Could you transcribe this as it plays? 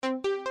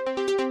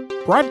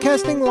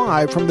Broadcasting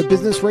live from the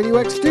Business Radio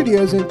X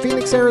studios in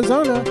Phoenix,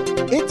 Arizona,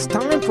 it's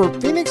time for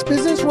Phoenix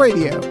Business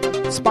Radio,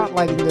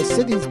 spotlighting the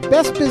city's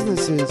best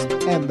businesses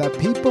and the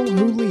people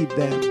who lead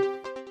them.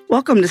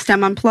 Welcome to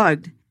STEM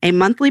Unplugged, a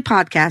monthly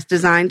podcast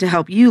designed to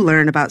help you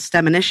learn about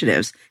STEM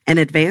initiatives and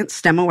advance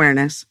STEM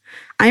awareness.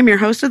 I am your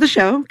host of the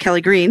show,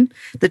 Kelly Green,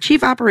 the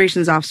Chief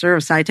Operations Officer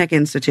of SciTech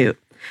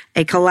Institute,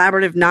 a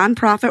collaborative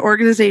nonprofit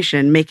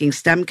organization making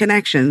STEM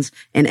connections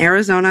in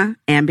Arizona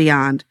and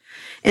beyond.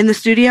 In the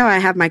studio, I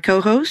have my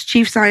co-host,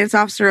 Chief Science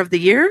Officer of the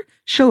Year,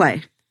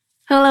 Shalay.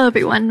 Hello,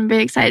 everyone. I'm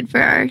very excited for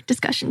our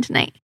discussion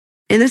tonight.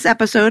 In this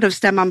episode of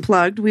STEM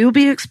Unplugged, we will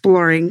be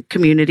exploring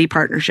community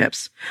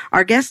partnerships.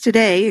 Our guests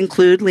today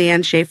include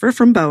Leanne Schaefer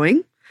from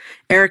Boeing,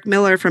 Eric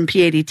Miller from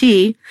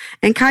PADT,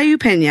 and Caillou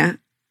Pena,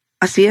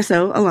 a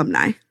CSO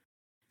alumni.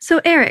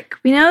 So, Eric,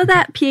 we know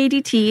that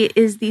PADT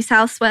is the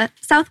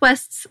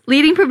Southwest's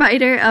leading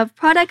provider of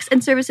products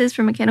and services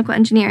for mechanical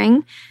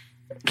engineering.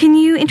 Can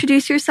you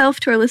introduce yourself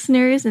to our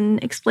listeners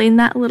and explain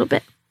that a little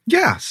bit?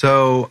 Yeah,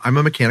 so I'm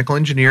a mechanical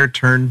engineer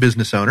turned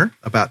business owner.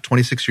 About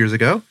 26 years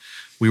ago,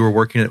 we were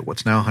working at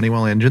what's now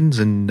Honeywell Engines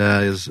and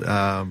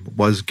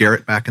was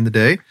Garrett back in the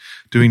day,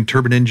 doing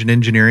turbine engine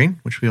engineering,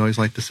 which we always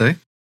like to say.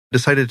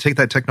 Decided to take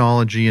that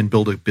technology and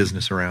build a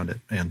business around it.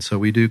 And so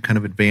we do kind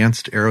of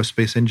advanced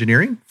aerospace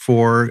engineering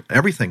for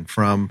everything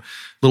from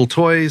little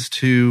toys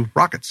to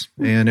rockets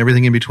and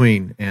everything in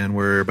between. And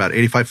we're about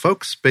 85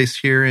 folks based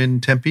here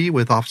in Tempe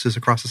with offices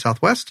across the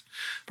Southwest.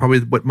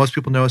 Probably what most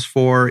people know us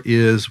for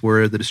is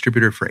we're the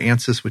distributor for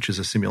ANSYS, which is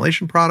a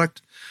simulation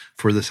product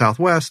for the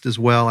Southwest, as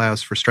well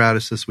as for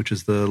Stratasys, which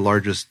is the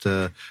largest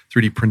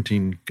 3D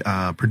printing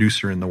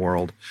producer in the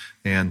world.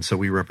 And so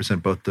we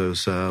represent both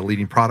those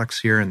leading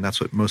products here, and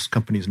that's what most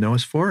companies know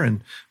us for.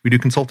 And we do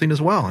consulting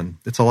as well, and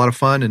it's a lot of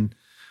fun, and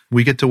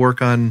we get to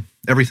work on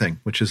everything,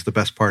 which is the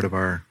best part of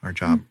our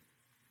job.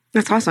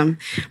 That's awesome.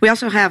 We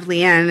also have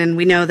Leanne, and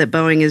we know that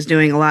Boeing is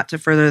doing a lot to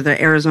further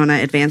the Arizona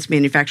advanced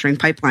manufacturing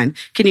pipeline.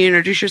 Can you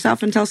introduce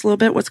yourself and tell us a little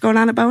bit what's going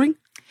on at Boeing?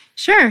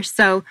 Sure.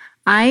 So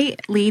I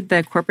lead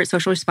the corporate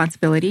social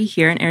responsibility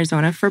here in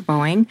Arizona for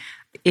Boeing.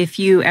 If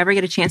you ever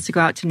get a chance to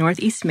go out to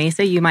Northeast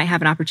Mesa, you might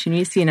have an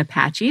opportunity to see an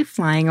Apache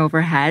flying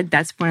overhead.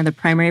 That's one of the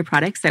primary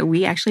products that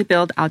we actually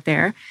build out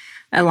there,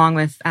 along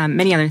with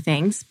many other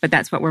things, but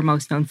that's what we're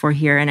most known for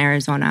here in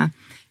Arizona.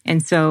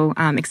 And so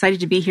I'm excited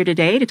to be here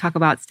today to talk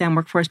about STEM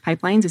workforce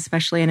pipelines,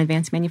 especially in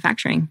advanced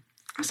manufacturing.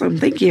 Awesome.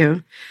 Thank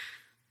you.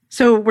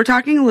 So we're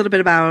talking a little bit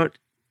about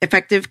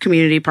effective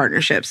community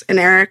partnerships. And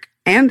Eric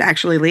and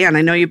actually Leanne,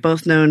 I know you've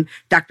both known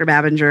Dr.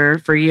 Babinger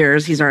for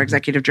years. He's our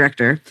executive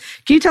director.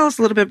 Can you tell us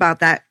a little bit about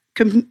that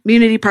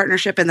community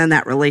partnership and then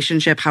that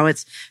relationship, how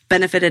it's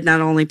benefited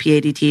not only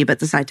PADT, but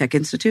the SciTech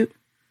Institute?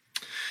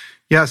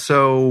 Yeah,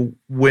 so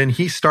when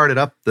he started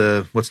up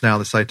what's now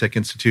the SciTech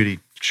Institute, he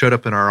showed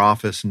up in our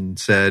office and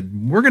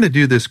said, we're going to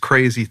do this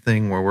crazy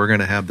thing where we're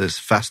going to have this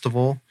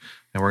festival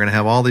and we're going to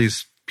have all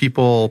these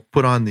people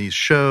put on these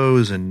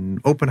shows and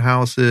open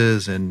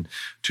houses and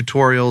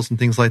tutorials and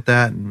things like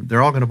that. And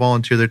they're all going to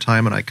volunteer their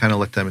time. And I kind of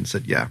looked at them and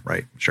said, yeah,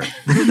 right, sure.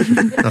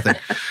 Nothing.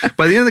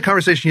 By the end of the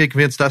conversation, he had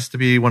convinced us to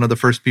be one of the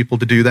first people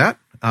to do that.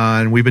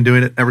 And we've been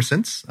doing it ever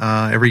since,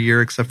 every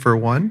year except for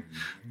one.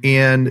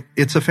 And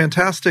it's a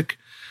fantastic...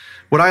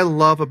 What I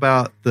love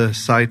about the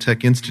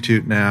SciTech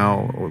Institute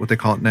now, or what they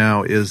call it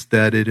now, is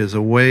that it is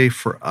a way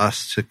for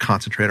us to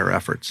concentrate our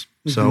efforts.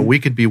 Mm-hmm. So we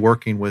could be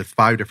working with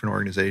 5 different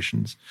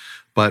organizations,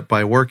 but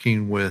by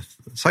working with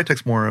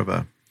SciTech's more of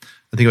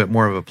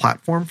a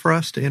platform for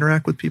us to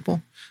interact with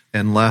people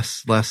and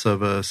less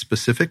of a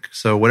specific.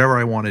 So whatever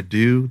I want to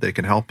do, they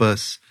can help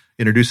us,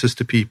 introduce us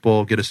to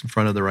people, get us in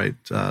front of the right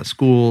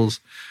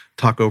schools,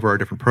 talk over our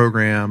different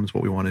programs,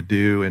 what we want to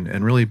do,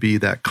 and really be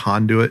that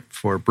conduit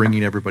for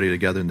bringing everybody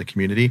together in the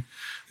community.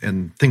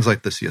 And things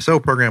like the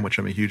CSO program, which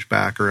I'm a huge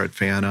backer, a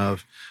fan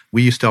of.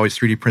 We used to always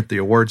 3D print the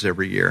awards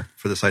every year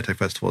for the SciTech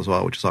Festival as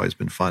well, which has always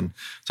been fun.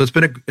 So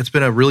it's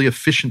been a really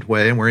efficient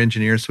way, and we're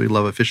engineers, so we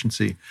love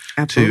efficiency.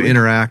 Absolutely. To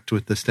interact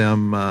with the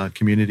STEM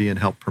community and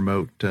help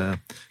promote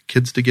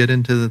kids to get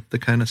into the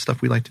kind of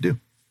stuff we like to do.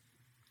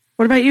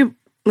 What about you,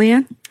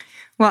 Leanne?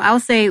 Well,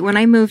 I'll say when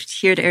I moved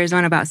here to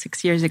Arizona about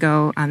 6 years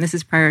ago, this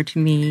is prior to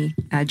me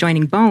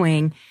joining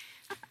Boeing,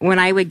 when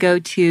I would go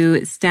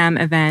to STEM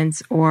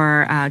events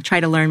or try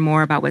to learn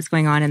more about what's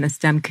going on in the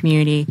STEM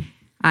community,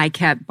 I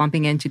kept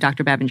bumping into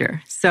Dr.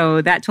 Babinger.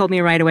 So that told me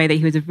right away that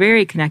he was a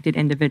very connected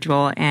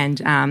individual,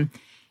 and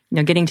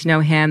getting to know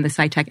him, the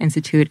SciTech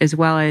Institute, as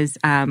well as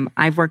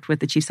I've worked with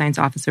the Chief Science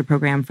Officer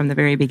program from the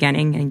very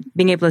beginning, and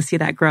being able to see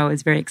that grow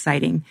is very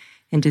exciting.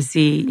 And to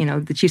see,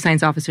 the Chief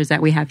Science Officers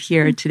that we have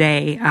here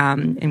today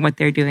and what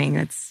they're doing,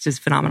 that's just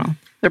phenomenal.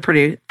 They're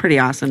pretty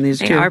awesome, these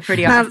two. They are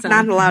pretty awesome.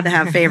 Not allowed to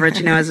have favorites.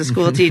 As a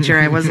school teacher,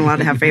 I wasn't allowed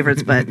to have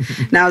favorites, but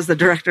now as the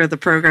director of the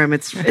program,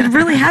 it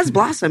really has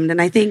blossomed.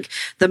 And I think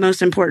the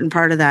most important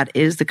part of that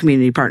is the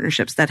community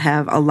partnerships that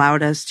have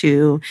allowed us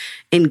to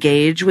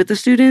engage with the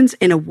students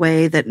in a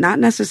way that not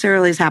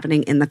necessarily is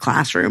happening in the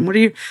classroom. What are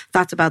your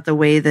thoughts about the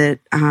way that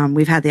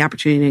we've had the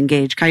opportunity to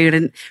engage? Caillou, I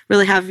didn't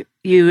really have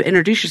you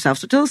introduce yourself.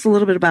 So tell us a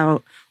little bit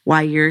about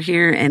why you're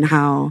here and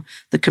how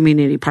the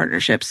community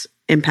partnerships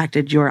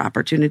impacted your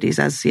opportunities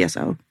as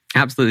CSO.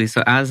 Absolutely.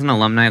 So as an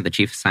alumni of the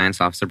Chief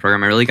Science Officer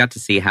program, I really got to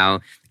see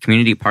how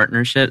community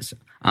partnerships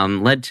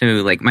led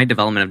to my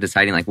development of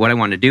deciding what I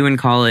want to do in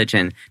college.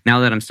 And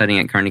now that I'm studying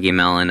at Carnegie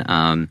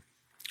Mellon,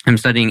 I'm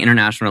studying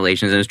international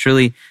relations, and it's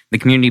truly the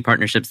community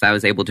partnerships that I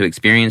was able to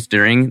experience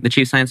during the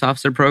Chief Science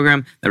Officer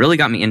program that really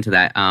got me into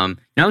that.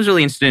 I was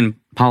really interested in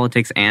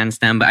politics and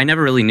STEM, but I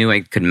never really knew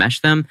I could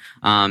mesh them.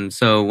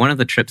 So one of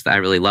the trips that I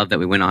really loved that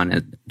we went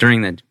on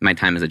during my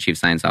time as a Chief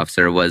Science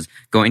Officer was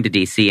going to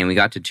DC, and we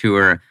got to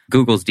tour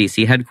Google's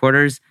DC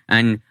headquarters,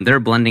 and their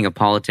blending of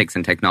politics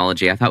and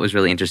technology I thought was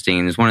really interesting.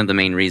 It was one of the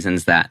main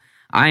reasons that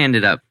I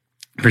ended up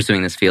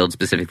pursuing this field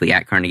specifically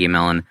at Carnegie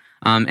Mellon.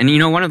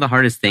 And one of the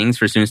hardest things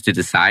for students to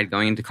decide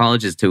going into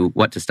college is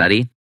what to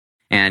study.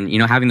 And,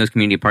 having those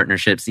community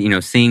partnerships,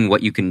 seeing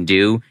what you can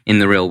do in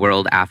the real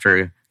world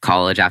after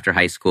college, after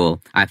high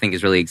school, I think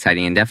is really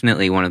exciting and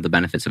definitely one of the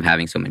benefits of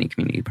having so many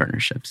community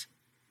partnerships.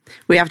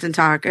 We often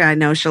talk, I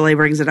know Chalet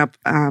brings it up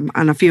on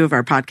a few of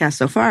our podcasts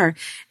so far,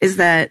 is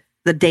that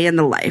the day in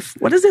the life.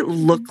 What does it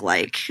look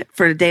like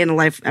for a day in the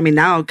life?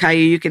 Now,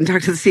 Caillou, you can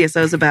talk to the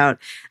CSOs about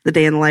the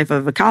day in the life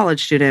of a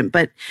college student.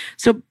 But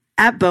so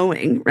at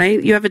Boeing,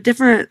 right, you have a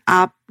different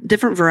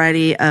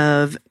variety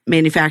of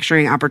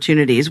manufacturing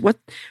opportunities. What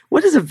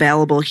is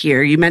available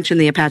here? You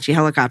mentioned the Apache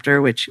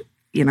helicopter, which,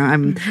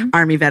 I'm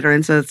Army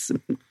veteran, so it's,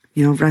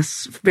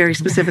 rests very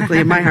specifically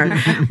in my heart.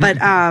 But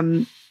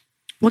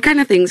what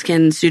kind of things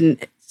can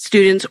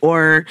students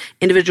or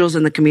individuals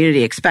in the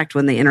community expect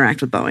when they interact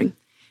with Boeing?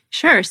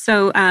 Sure.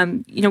 So,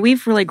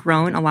 we've really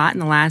grown a lot in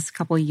the last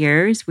couple of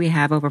years. We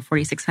have over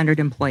 4,600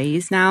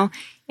 employees now.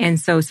 And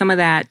so some of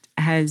that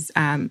has,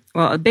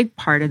 a big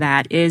part of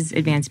that is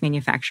advanced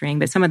manufacturing,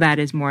 but some of that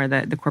is more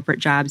the corporate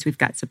jobs. We've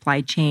got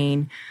supply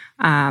chain,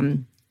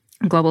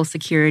 global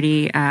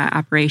security,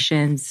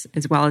 operations,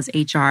 as well as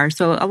HR.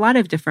 So a lot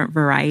of different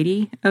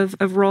variety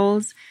of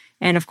roles.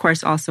 And of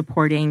course, all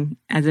supporting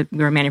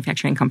we're a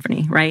manufacturing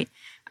company, right?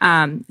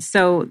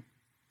 So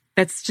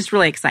that's just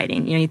really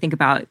exciting. You think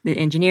about the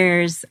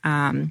engineers.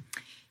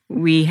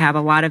 We have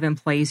a lot of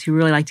employees who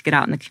really like to get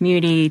out in the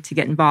community, to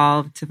get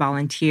involved, to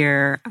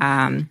volunteer.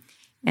 And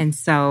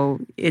so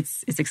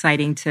it's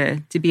exciting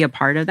to be a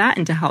part of that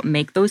and to help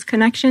make those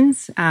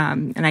connections.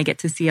 And I get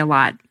to see a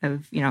lot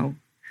of,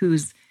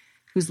 who's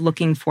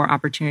looking for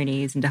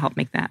opportunities and to help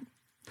make that.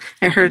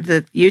 I heard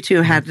that you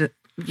two had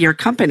your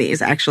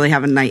companies actually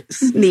have a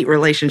neat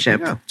relationship.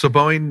 Yeah. So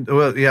Boeing,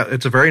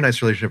 it's a very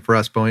nice relationship for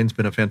us. Boeing's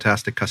been a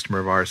fantastic customer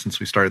of ours since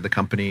we started the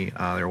company.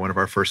 They're one of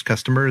our first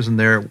customers, and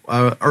they're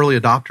early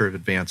adopter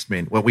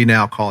of what we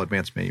now call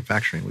advanced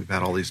manufacturing. We've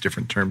had all these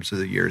different terms through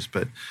the years,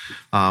 but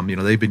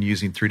they've been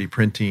using 3D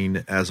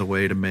printing as a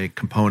way to make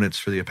components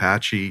for the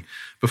Apache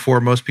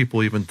before most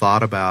people even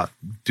thought about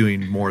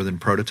doing more than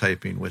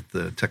prototyping with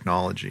the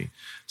technology.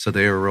 So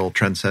they are a real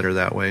trendsetter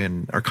that way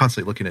and are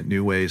constantly looking at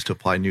new ways to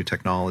apply new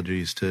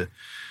technologies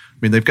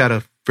they've got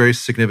a very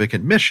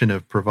significant mission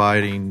of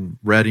providing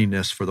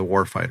readiness for the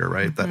warfighter,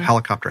 right? Mm-hmm. That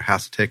helicopter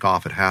has to take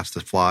off. It has to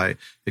fly.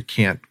 It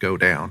can't go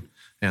down.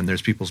 And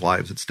there's people's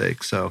lives at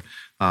stake. So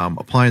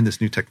applying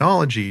this new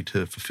technology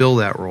to fulfill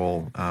that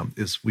role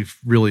we've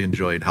really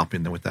enjoyed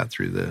helping them with that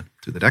through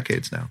the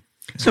decades now.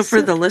 So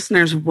for the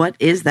listeners, what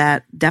is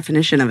that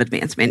definition of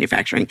advanced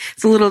manufacturing?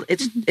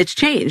 It's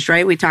changed,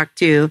 right? We talked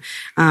to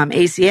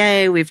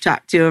ACA, we've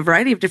talked to a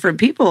variety of different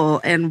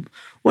people. And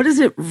what does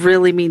it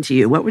really mean to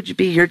you? What would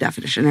be your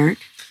definition, Eric?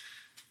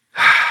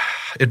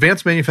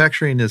 Advanced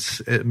manufacturing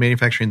is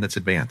manufacturing that's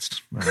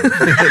advanced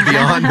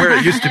beyond where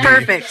it used to be.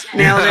 Perfect.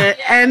 Nailed it.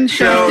 End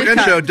show.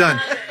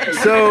 Done.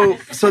 So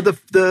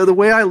the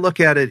way I look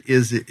at it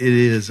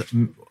is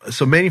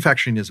so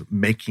manufacturing is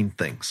making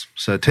things.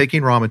 So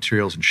taking raw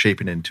materials and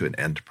shaping it into an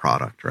end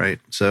product, right?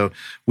 So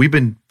we've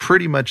been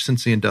pretty much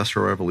since the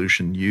Industrial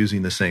Revolution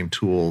using the same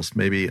tools,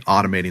 maybe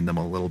automating them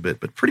a little bit,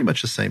 but pretty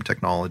much the same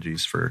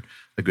technologies for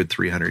a good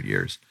 300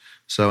 years.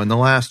 So in the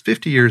last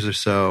 50 years or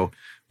so,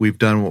 we've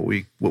done what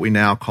we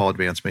now call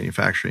advanced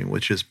manufacturing,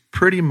 which is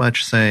pretty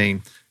much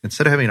saying,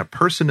 instead of having a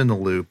person in the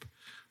loop,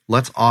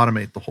 let's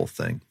automate the whole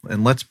thing.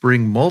 And let's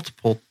bring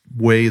multiple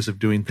ways of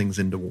doing things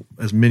into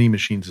as many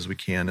machines as we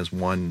can as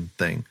one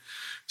thing.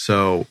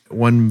 So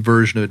one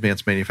version of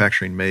advanced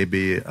manufacturing may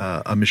be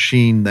a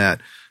machine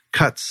that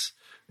cuts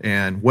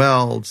and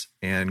welds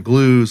and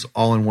glues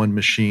all in one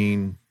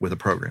machine with a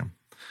program.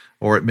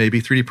 Or it may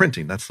be 3D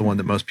printing. That's the one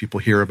that most people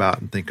hear about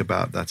and think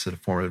about. That's a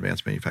form of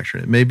advanced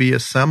manufacturing. It may be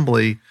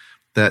assembly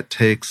that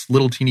takes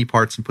little teeny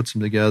parts and puts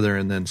them together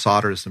and then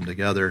solders them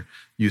together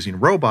using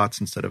robots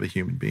instead of a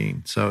human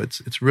being. So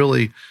it's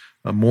really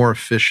more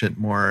efficient,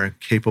 more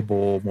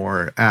capable,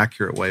 more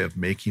accurate way of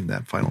making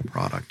that final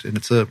product. And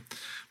it's the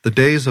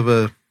days of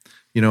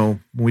when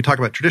we talk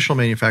about traditional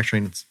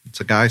manufacturing,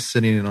 it's a guy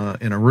sitting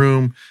in a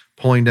room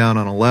pulling down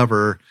on a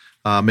lever,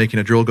 making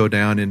a drill go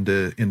down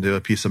into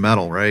a piece of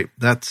metal, right?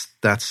 That's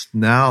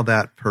now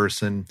that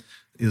person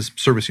is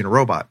servicing a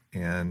robot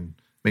and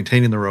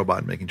maintaining the robot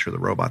and making sure the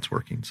robot's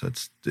working. So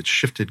it's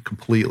shifted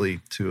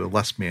completely to a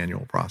less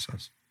manual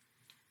process.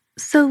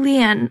 So,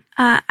 Leanne,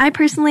 I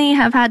personally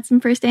have had some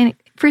firsthand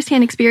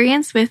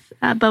experience with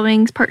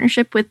Boeing's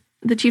partnership with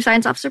the Chief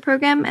Science Officer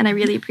program, and I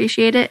really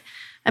appreciate it.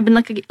 I've been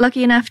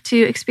lucky enough to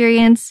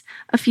experience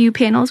a few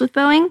panels with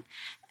Boeing.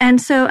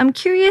 And so I'm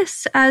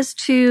curious as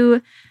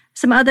to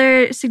some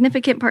other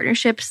significant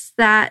partnerships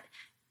that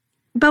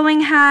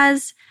Boeing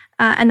has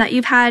and that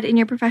you've had in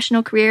your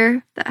professional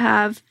career that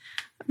have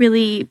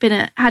really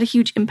had a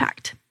huge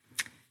impact.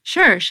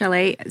 Sure,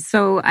 Shelley.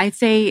 So I'd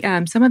say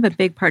some of the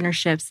big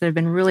partnerships that have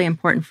been really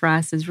important for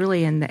us is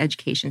really in the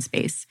education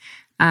space.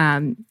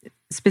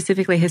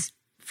 Specifically,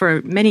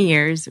 for many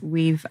years,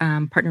 we've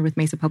partnered with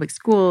Mesa Public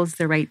Schools.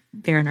 They're right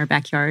there in our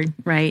backyard,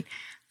 right?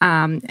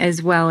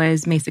 As well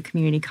as Mesa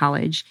Community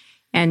College.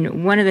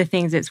 And one of the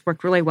things that's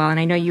worked really well, and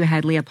I know you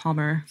had Leah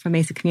Palmer from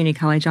Mesa Community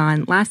College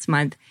on last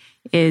month,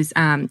 is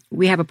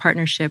we have a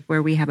partnership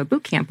where we have a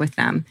boot camp with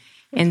them.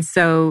 And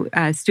so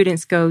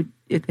students go,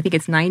 I think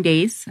it's 9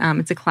 days.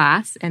 It's a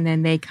class, and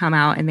then they come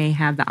out and they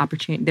have the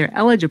opportunity. They're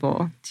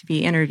eligible to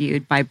be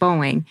interviewed by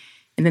Boeing,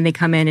 and then they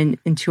come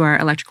into our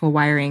electrical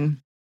wiring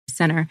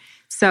center.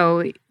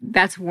 So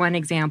that's one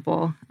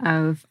example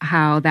of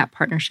how that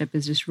partnership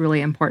is just really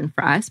important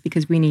for us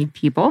because we need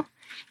people,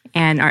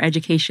 and our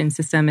education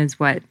system is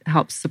what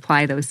helps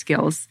supply those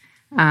skills.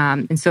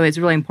 And so it's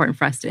really important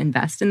for us to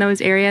invest in those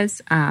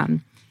areas.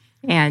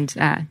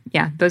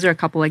 Those are a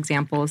couple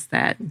examples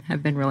that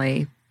have been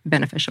really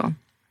beneficial.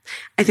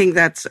 I think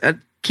that's a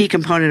key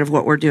component of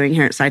what we're doing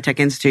here at SciTech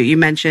Institute. You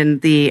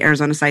mentioned the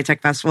Arizona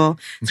SciTech Festival.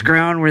 It's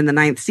grown. We're in the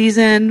 9th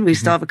season. We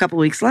still have a couple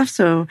weeks left.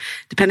 So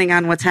depending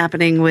on what's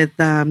happening with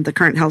the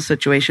current health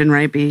situation,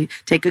 right,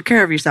 take good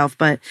care of yourself.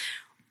 But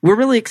we're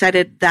really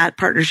excited that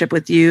partnership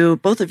with you,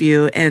 both of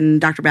you,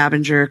 and Dr.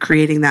 Babinger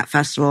creating that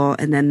festival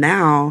and then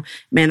now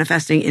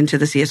manifesting into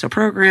the CSO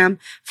program.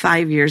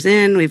 5 years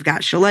in, we've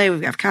got Chalet,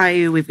 we've got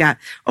Caillou, we've got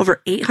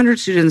over 800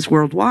 students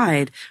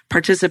worldwide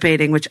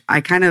participating, which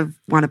I kind of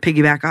want to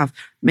piggyback off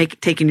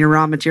taking your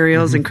raw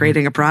materials and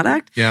creating a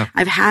product. Yeah.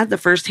 I've had the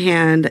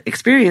firsthand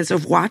experience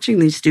of watching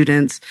these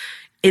students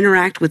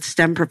interact with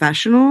STEM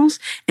professionals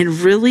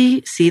and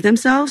really see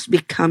themselves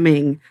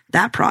becoming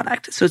that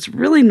product. So it's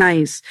really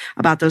nice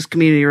about those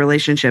community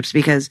relationships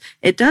because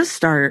it does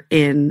start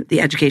in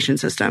the education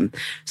system.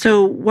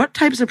 So what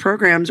types of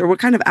programs or what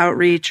kind of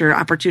outreach or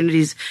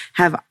opportunities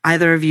have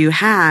either of you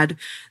had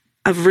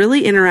of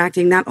really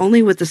interacting not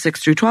only with the 6th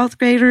through 12th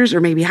graders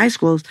or maybe high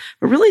schools,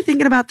 but really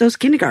thinking about those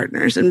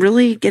kindergartners and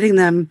really getting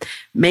them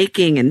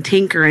making and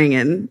tinkering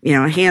and,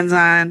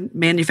 hands-on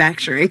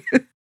manufacturing?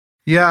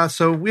 Yeah,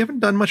 so we haven't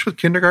done much with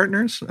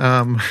kindergartners.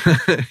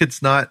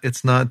 It's not.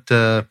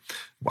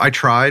 I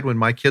tried when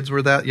my kids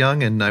were that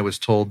young, and I was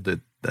told that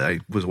I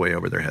was way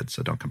over their heads,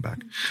 so don't come back.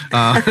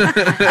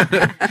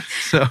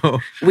 So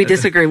we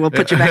disagree. We'll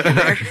put you back in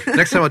there.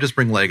 Next time, I'll just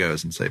bring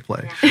Legos and say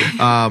play.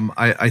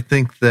 I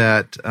think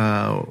that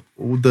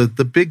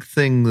the big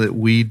thing that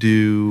we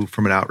do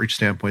from an outreach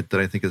standpoint that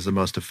I think is the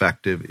most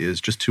effective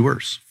is just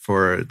tours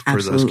for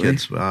those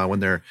kids when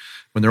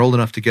they're old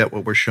enough to get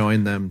what we're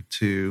showing them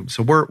to.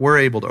 So we're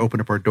able to open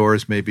up our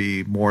doors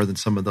maybe more than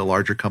some of the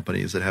larger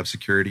companies that have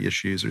security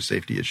issues or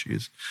safety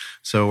issues.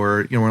 So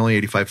we're only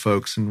 85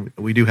 folks, and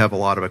we do have a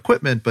lot of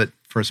equipment, but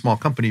for a small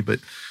company, but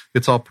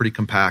it's all pretty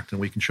compact,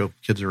 and we can show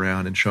kids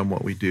around and show them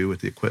what we do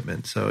with the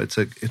equipment. So it's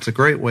a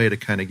great way to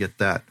kind of get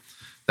that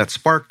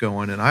spark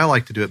going. And I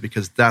like to do it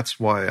because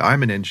that's why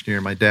I'm an engineer.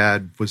 My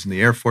dad was in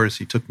the Air Force.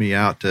 He took me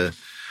out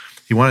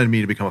he wanted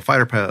me to become a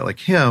fighter pilot like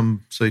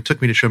him. So he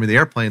took me to show me the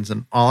airplanes.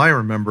 And all I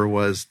remember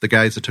was the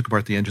guys that took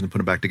apart the engine and put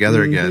them back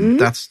together again.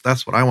 That's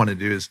what I want to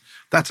do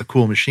that's a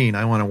cool machine.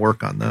 I want to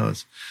work on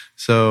those.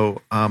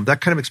 So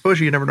that kind of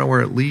exposure, you never know where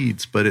it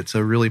leads, but it's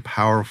a really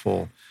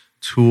powerful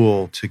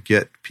tool to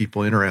get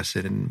people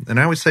interested. And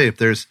I always say if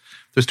there's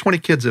 20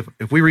 kids,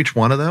 if we reach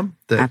one of them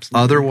that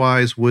Absolutely.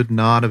 Otherwise would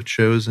not have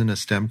chosen a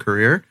STEM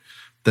career,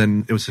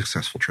 then it was a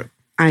successful trip.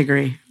 I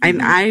agree.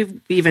 I've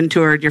even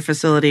toured your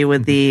facility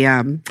with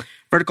the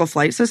Vertical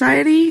Flight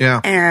Society,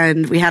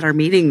 and we had our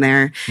meeting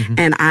there,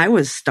 and I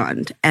was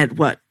stunned at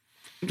what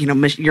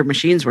your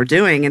machines were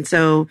doing. And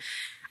so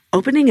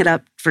opening it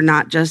up for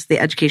not just the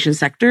education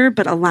sector,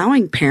 but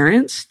allowing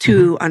parents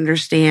to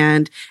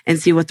understand and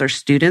see what their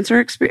students are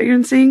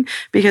experiencing,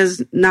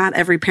 because not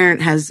every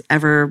parent has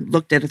ever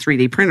looked at a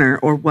 3D printer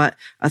or what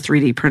a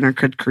 3D printer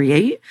could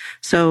create.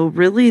 So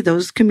really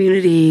those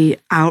community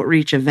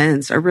outreach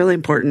events are really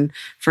important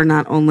for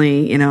not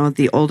only,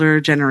 the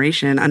older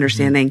generation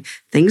understanding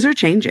things are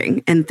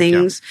changing and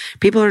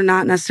people are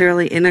not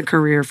necessarily in a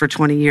career for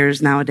 20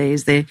 years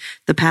nowadays. The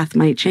path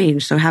might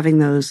change. So having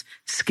those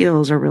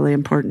skills are really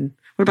important.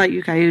 What about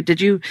you, Caillou?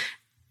 Did you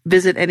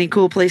visit any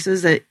cool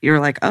places that you're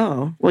like,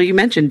 oh, well, you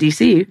mentioned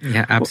DC.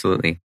 Yeah,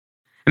 absolutely.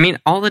 I mean,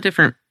 all the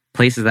different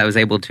places that I was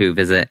able to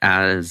visit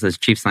as a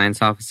chief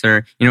science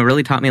officer,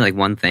 really taught me like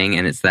one thing,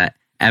 and it's that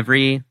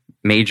every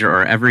major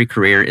or every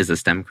career is a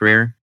STEM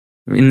career.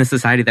 In the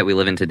society that we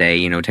live in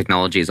today,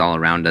 technology is all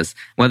around us.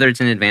 Whether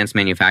it's in advanced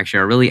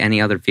manufacturing or really any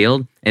other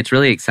field, it's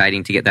really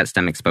exciting to get that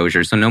STEM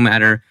exposure. So no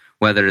matter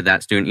whether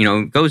that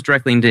student, goes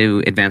directly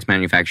into advanced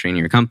manufacturing in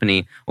your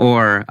company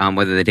or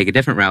whether they take a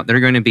different route,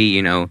 they're going to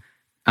be,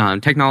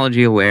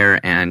 technology aware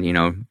and,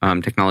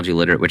 technology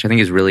literate, which I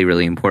think is really,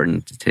 really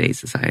important to today's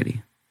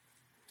society.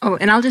 Oh,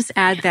 and I'll just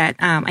add that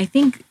I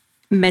think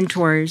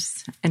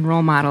mentors and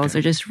role models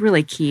are just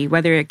really key,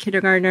 whether you're a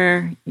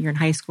kindergartner, you're in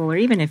high school, or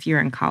even if you're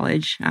in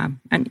college.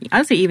 And I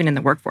would say even in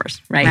the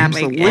workforce, right?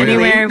 Absolutely. Like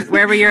anywhere,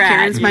 wherever you're at.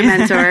 Karen's my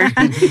mentor.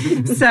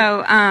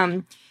 So,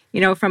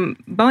 from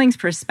Boeing's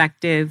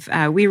perspective,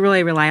 we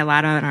really rely a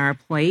lot on our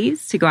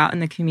employees to go out in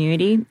the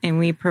community, and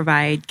we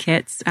provide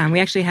kits.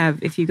 We actually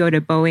have, if you go to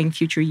Boeing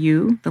Future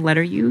U, the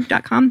letter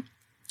U.com,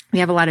 we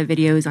have a lot of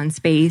videos on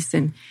space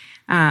and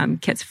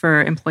kits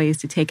for employees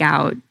to take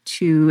out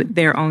to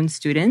their own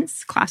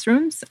students'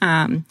 classrooms.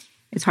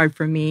 It's hard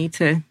for me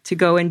to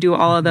go and do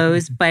all of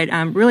those, but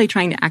really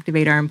trying to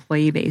activate our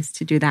employee base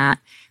to do that.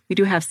 We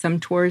do have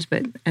some tours,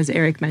 but as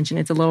Eric mentioned,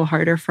 it's a little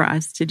harder for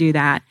us to do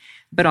that.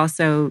 But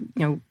also,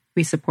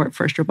 we support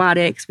FIRST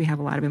Robotics. We have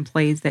a lot of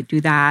employees that do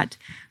that.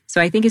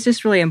 So I think it's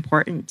just really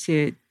important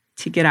to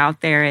get out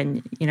there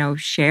and,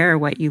 share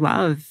what you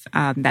love.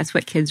 That's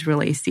what kids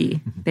really see.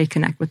 They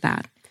connect with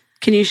that.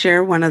 Can you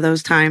share one of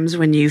those times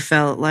when you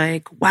felt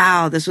like,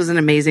 wow, this was an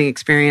amazing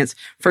experience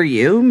for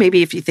you?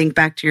 Maybe if you think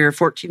back to your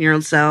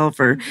 14-year-old self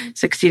or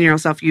 16-year-old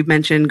self, you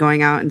mentioned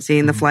going out and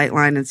seeing the flight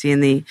line and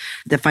seeing the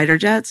fighter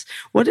jets.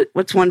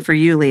 What's one for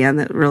you, Leanne,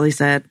 that really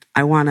said,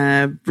 I want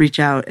to reach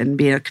out and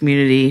be a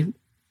community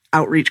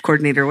outreach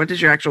coordinator? What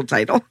is your actual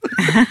title?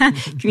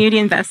 Community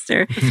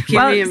investor.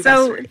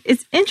 So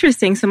it's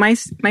interesting. So my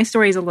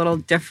story is a little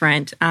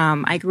different.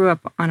 I grew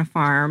up on a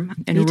farm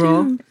in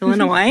rural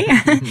Illinois.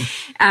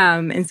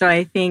 And so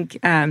I think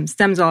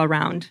STEM's all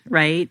around,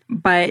 right?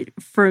 But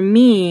for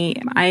me,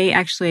 I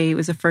actually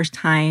was a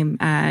first-time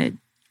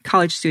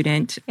college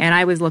student, and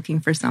I was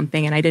looking for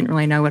something, and I didn't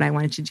really know what I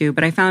wanted to do.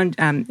 But I found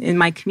in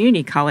my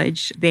community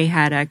college, they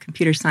had a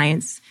computer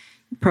science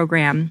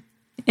program.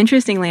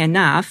 Interestingly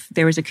enough,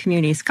 there was a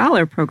community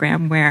scholar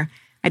program where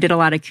I did a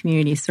lot of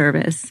community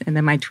service, and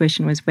then my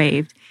tuition was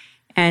waived.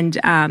 And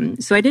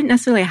so I didn't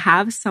necessarily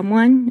have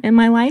someone in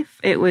my life.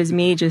 It was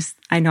me just,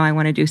 I know I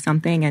want to do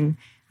something, and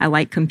I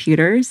like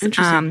computers.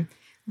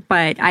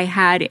 But I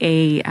had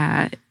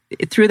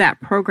through that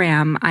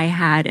program, I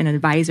had an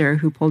advisor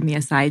who pulled me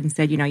aside and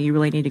said, you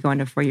really need to go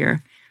into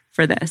four-year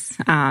for this.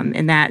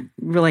 And that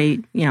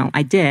really,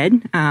 I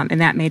did,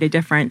 and that made a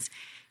difference.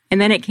 And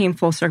then it came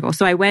full circle.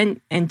 So I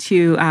went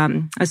into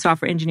a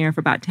software engineer for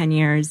about 10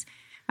 years,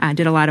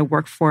 did a lot of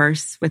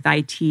workforce with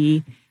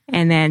IT,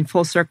 and then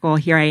full circle,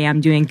 here I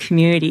am doing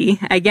community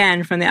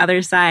again from the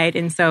other side.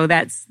 And so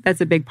that's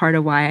a big part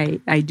of why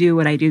I do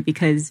what I do,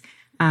 because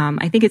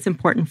I think it's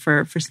important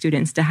for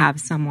students to have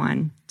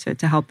someone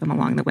to help them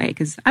along the way,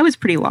 because I was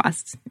pretty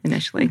lost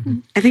initially.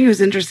 I think it was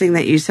interesting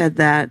that you said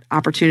that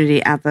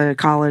opportunity at the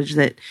college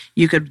that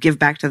you could give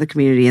back to the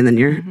community, and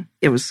then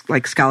it was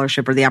like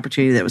scholarship or the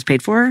opportunity that was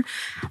paid for.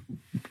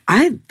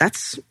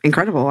 That's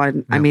incredible.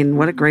 I mean,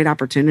 what a great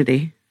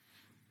opportunity.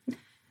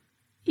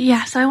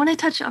 Yeah, so I want to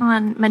touch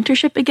on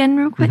mentorship again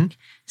real quick.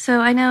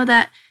 So I know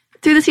that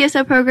through the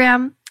CSO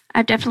program,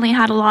 I've definitely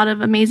had a lot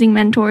of amazing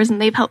mentors,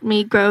 and they've helped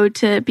me grow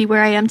to be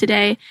where I am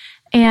today,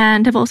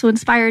 and have also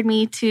inspired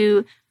me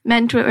to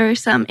mentor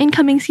some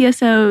incoming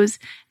CSOs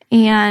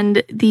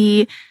and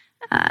the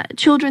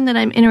children that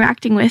I'm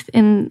interacting with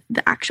in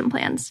the action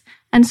plans.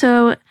 And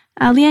so,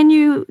 Leanne,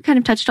 you kind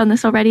of touched on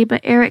this already,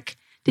 but Eric,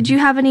 did you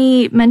have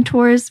any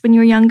mentors when you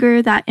were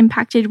younger that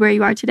impacted where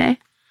you are today?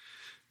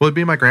 Well, it'd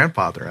be my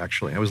grandfather,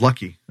 actually. I was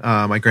lucky.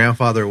 My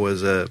grandfather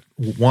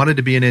wanted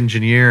to be an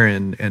engineer,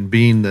 and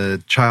being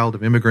the child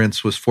of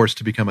immigrants was forced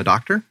to become a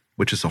doctor,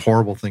 which is a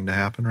horrible thing to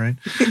happen, right?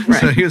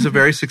 So he was a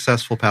very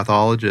successful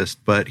pathologist,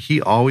 but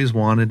he always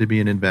wanted to be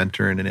an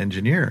inventor and an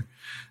engineer.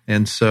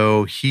 And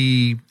so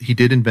he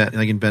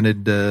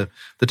invented the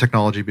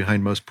technology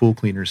behind most pool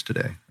cleaners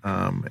today,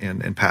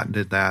 and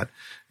patented that.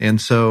 And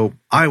so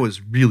I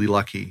was really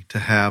lucky to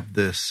have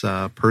this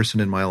person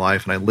in my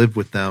life, and I lived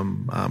with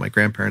them, my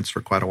grandparents,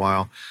 for quite a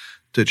while,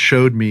 that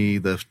showed me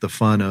the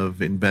fun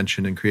of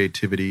invention and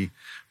creativity,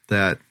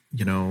 that,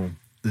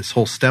 this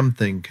whole STEM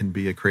thing can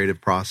be a creative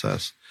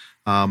process.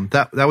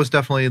 That was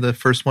definitely the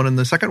first one. And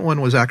the second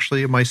one was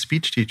actually my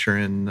speech teacher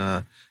in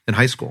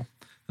high school.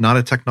 Not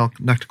a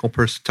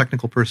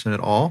technical person at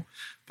all,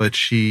 but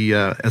she,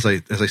 as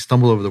I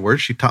stumbled over the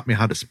words, she taught me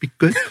how to speak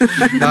good.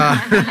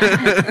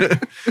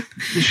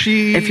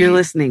 If you're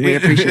listening, we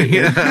appreciate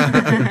you.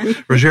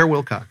 Roger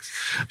Wilcox.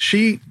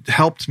 She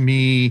helped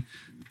me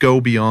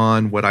go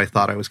beyond what I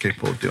thought I was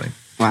capable of doing.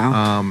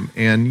 Wow.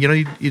 And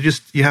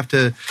you have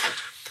to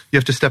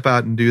have to step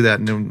out and do that.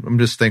 And I'm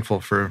just thankful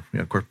for,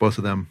 of course, both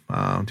of them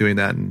doing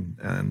that.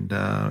 And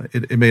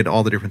it made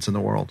all the difference in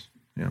the world.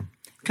 Yeah.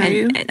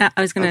 And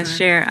I was going to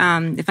share,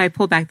 if I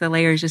pull back the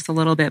layers just a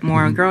little bit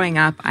more, growing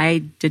up, I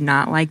did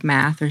not like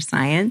math or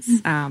science.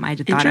 I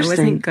just thought I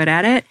wasn't good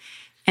at it.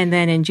 And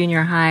then in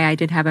junior high, I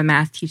did have a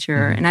math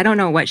teacher, and I don't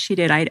know what she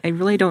did. I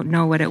really don't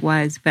know what it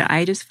was, but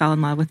I just fell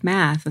in love with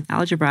math, with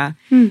algebra.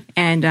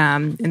 And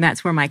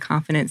that's where my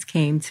confidence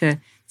came to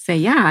say,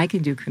 yeah, I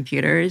can do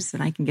computers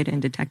and I can get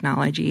into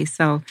technology.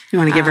 So you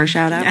want to give her a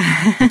shout out?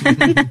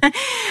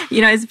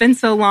 It's been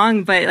so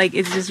long, but like,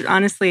 it's just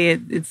honestly,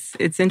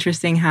 it's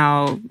interesting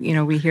how,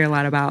 we hear a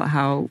lot about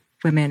how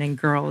women and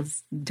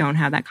girls don't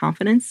have that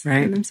confidence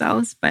in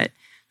themselves, but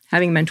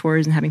having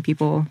mentors and having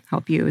people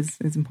help you is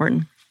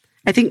important.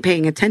 I think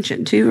paying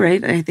attention too,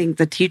 right? I think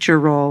the teacher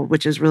role,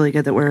 which is really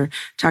good that we're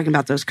talking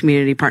about those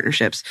community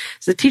partnerships,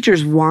 is the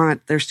teachers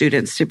want their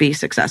students to be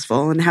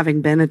successful. And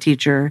having been a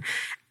teacher,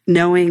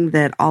 knowing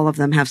that all of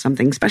them have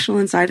something special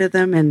inside of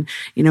them and,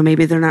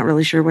 maybe they're not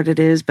really sure what it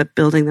is, but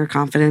building their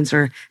confidence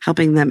or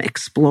helping them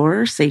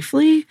explore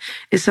safely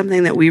is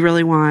something that we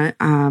really want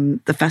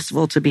the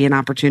festival to be an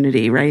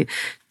opportunity, right?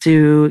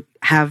 To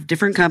have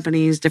different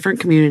companies, different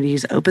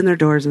communities open their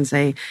doors and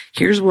say,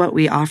 here's what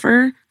we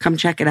offer. Come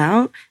check it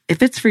out.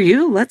 If it's for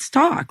you, let's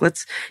talk.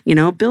 Let's,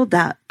 build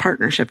that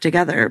partnership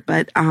together.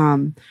 But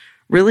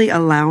really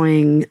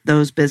allowing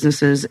those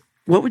businesses.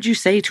 What would you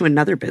say to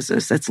another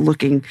business that's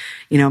looking,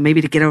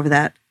 maybe to get over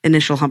that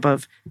initial hump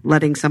of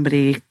letting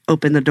somebody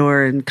open the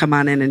door and come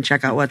on in and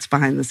check out what's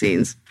behind the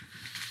scenes?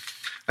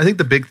 I think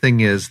the big thing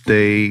is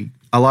a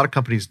lot of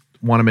companies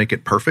want to make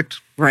it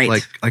perfect. Right.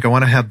 Like I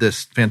want to have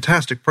this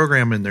fantastic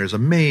program and there's a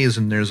maze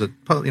and there's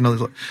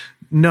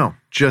no,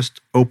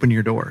 just open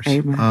your doors.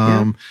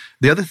 The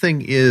other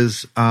thing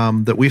is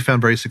that we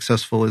found very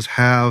successful is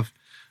have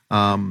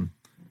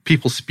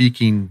people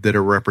speaking that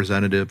are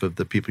representative of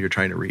the people you're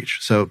trying to reach.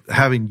 So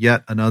having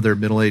yet another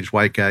middle-aged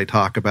white guy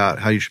talk about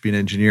how you should be an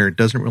engineer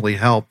doesn't really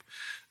help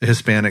a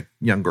Hispanic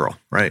young girl,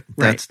 right?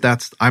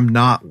 That's I'm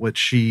not what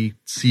she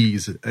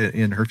sees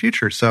in her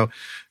future. So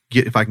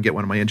if I can get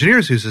one of my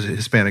engineers who's a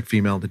Hispanic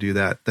female to do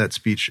that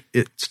speech,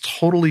 it's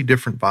totally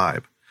different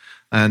vibe.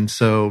 And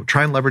so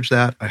try and leverage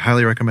that. I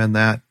highly recommend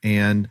that.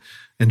 And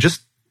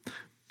just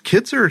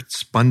kids are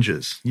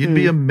sponges. You'd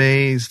be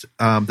amazed.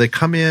 They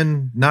come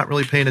in not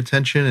really paying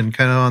attention and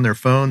kind of on their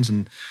phones,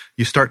 and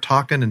you start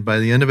talking, and by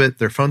the end of it,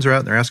 their phones are out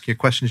and they're asking you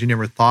questions you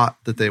never thought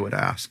that they would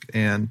ask.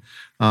 And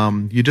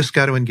you just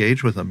got to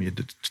engage with them. You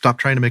stop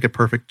trying to make it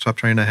perfect. Stop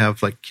trying to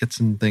have like kits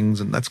and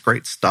things, and that's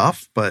great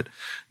stuff. But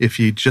if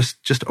you just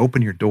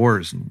open your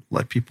doors and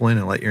let people in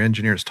and let your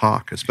engineers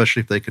talk,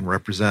 especially if they can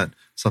represent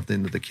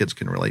something that the kids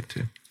can relate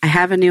to. I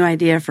have a new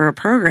idea for a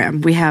program.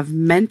 We have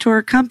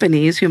mentor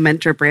companies who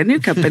mentor brand new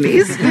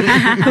companies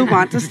who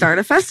want to start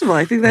a festival.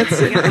 I think that's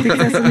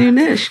a new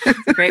niche.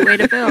 Great way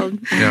to build.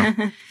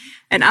 Yeah.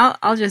 And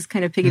I'll just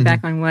kind of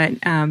piggyback on what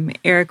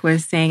Eric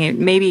was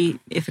saying. Maybe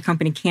if a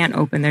company can't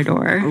open their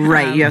door,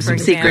 right? You have some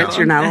secrets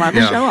you're not allowed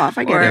to show off.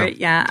 I get it.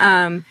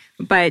 Yeah.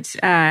 But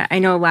I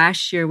know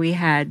last year we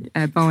had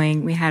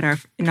Boeing. We had our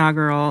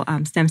inaugural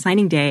STEM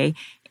signing day.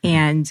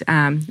 And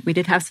we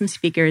did have some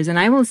speakers. And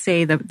I will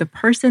say the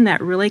person that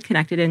really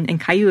connected, and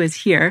Caillou is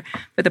here,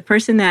 but the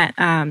person that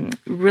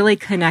really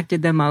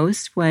connected the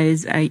most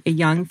was a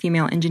young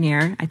female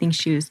engineer. I think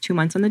she was 2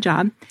 months on the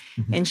job.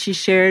 And she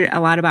shared a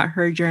lot about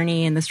her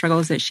journey and the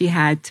struggles that she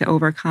had to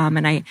overcome.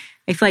 And I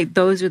feel like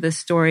those are the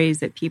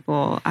stories that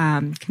people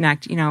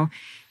connect,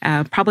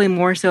 probably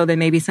more so than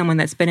maybe someone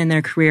that's been in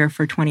their career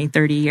for 20,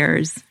 30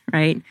 years,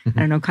 right? I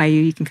don't know,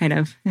 Caillou, you can kind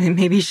of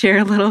maybe share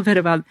a little bit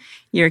about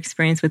your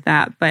experience with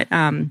that. But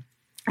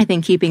I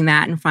think keeping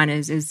that in front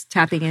is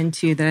tapping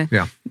into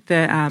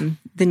the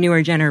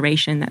newer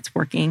generation that's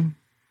working.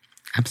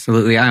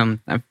 Absolutely.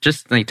 I'm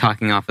just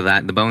talking off of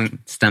that. The Boeing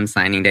STEM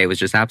signing day was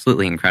just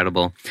absolutely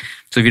incredible.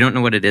 So if you don't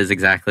know what it is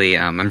exactly,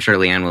 I'm sure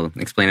Leanne will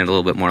explain it a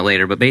little bit more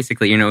later. But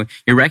basically, you're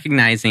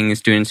recognizing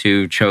students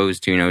who chose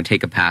to,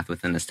 take a path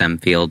within the STEM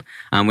field,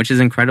 which is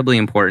incredibly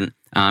important.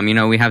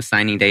 We have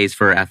signing days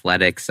for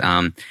athletics,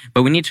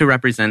 but we need to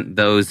represent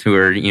those who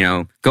are,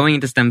 going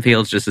into STEM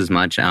fields just as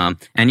much. And,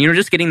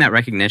 just getting that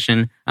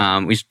recognition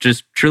was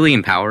just truly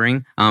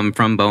empowering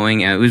from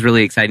Boeing. It was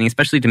really exciting,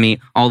 especially to meet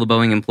all the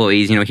Boeing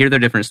employees, hear their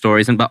different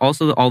stories, but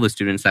also all the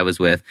students I was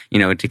with,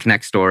 to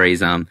connect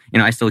stories.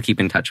 I still keep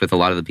in touch with a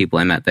lot of the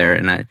people I met there,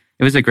 and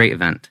it was a great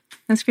event.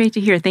 That's great to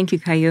hear. Thank you,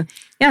 Caillou.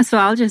 Yeah, so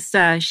I'll just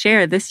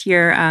share this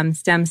year,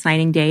 STEM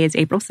signing day is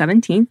April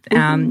 17th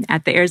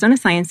at the Arizona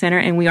Science Center,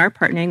 and we are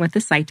partnering with the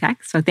SciTech.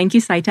 So thank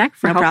you, SciTech,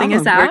 for helping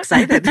us out. We're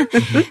excited.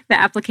 The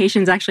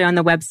application's actually on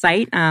the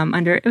website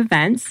under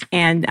events.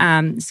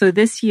 And so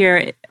this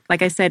year,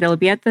 like I said, it'll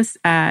be at the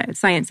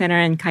Science Center,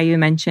 and Caillou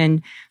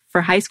mentioned for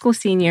high school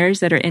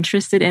seniors that are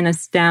interested in a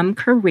STEM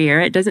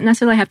career. It doesn't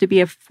necessarily have to be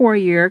a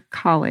 4-year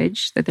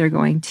college that they're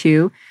going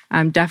to.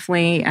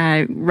 Definitely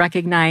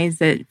recognize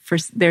that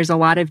there's a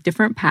lot of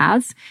different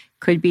paths.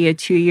 Could be a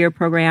 2-year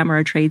program or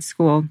a trade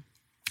school.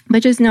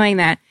 But just knowing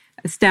that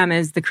STEM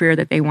is the career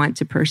that they want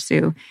to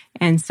pursue.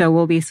 And so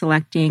we'll be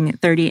selecting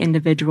 30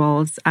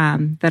 individuals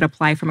that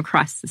apply from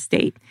across the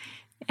state.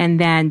 And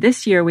then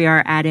this year we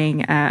are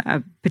adding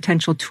a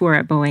potential tour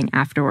at Boeing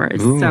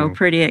afterwards. Ooh. So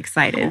pretty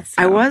excited.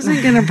 So. I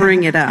wasn't going to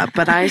bring it up,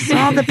 but I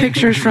saw the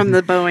pictures from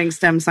the Boeing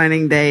STEM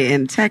signing day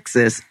in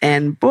Texas,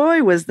 and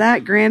boy, was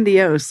that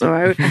grandiose. So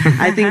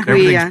I think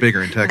everything's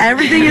bigger in Texas.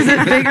 Everything is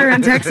bigger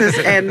in Texas,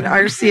 and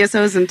our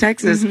CSOs in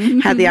Texas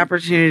had the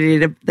opportunity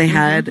to. They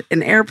had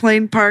an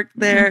airplane parked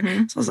there,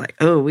 so I was like,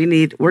 "Oh,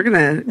 we're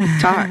going to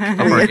talk Up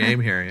our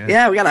game here, yeah.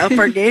 Yeah, we got to up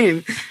our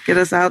game. Get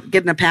us out.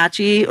 Get an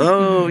Apache.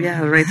 Oh,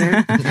 yeah, right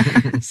there."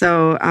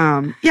 So,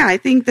 I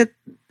think that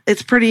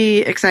it's pretty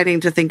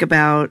exciting to think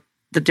about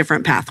the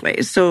different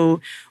pathways. So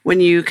when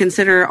you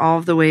consider all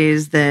of the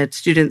ways that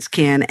students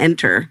can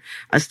enter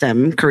a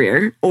STEM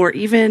career, or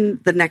even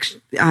the next,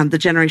 the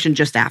generation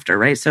just after,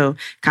 right? So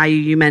Caillou,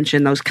 you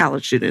mentioned those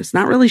college students,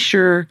 not really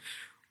sure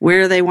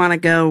where they want to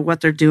go,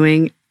 what they're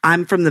doing.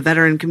 I'm from the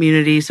veteran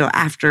community. So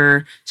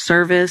after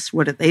service,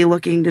 what are they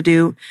looking to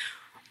do?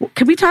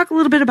 Can we talk a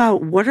little bit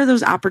about what are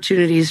those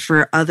opportunities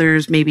for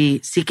others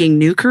maybe seeking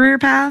new career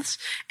paths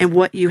and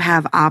what you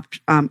have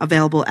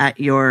available at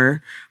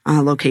your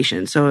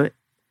location? So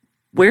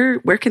where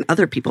can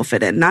other people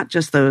fit in, not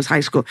just those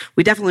high school?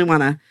 We definitely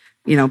want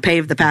to,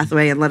 pave the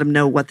pathway and let them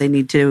know what they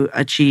need to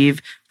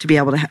achieve to be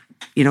able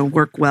to,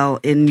 work well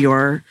in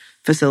your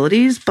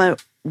facilities.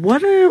 But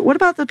what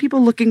about the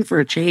people looking for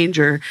a change,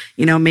 or,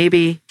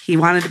 maybe he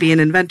wanted to be an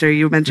inventor?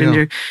 You mentioned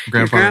your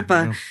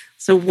grandpa. Yeah.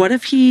 So what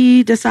if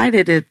he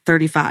decided at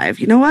 35,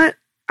 you know what?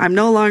 I'm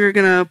no longer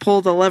going to pull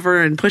the lever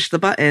and push the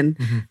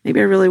button. Maybe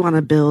I really want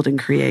to build and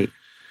create.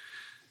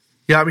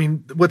 Yeah, I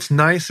mean, what's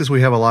nice is we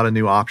have a lot of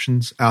new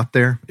options out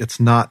there. It's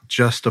not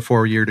just a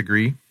 4-year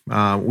degree.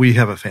 We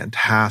have a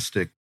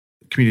fantastic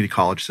community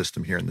college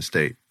system here in the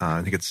state.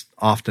 I think it's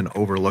often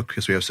overlooked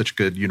because we have such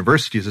good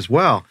universities as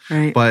well.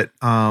 Right. But,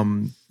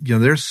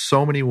 there's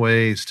so many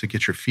ways to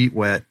get your feet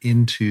wet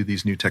into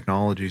these new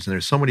technologies, and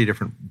there's so many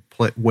different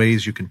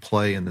ways you can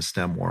play in the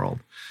STEM world.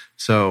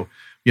 So,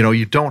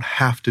 you don't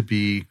have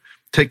to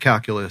take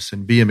calculus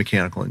and be a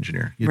mechanical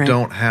engineer. You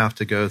don't have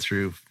to go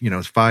through,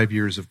 5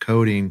 years of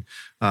coding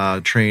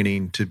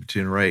training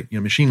to write,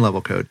 machine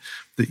level code.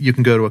 You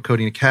can go to a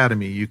coding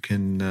academy. You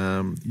can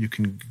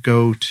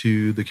go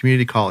to the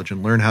community college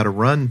and learn how to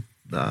run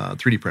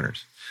 3D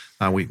printers.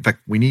 In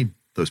fact, we need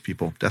those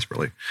people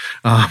desperately.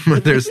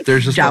 There's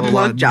just job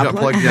plug.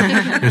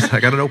 Yeah. I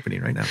got an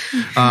opening right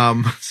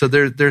now. So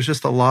there's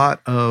just a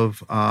lot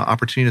of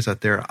opportunities out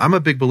there. I'm a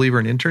big believer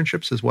in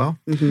internships as well.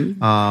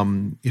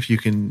 If you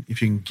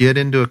can get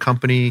into a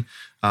company,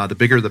 the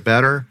bigger the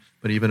better.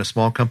 But even a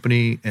small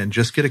company, and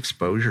just get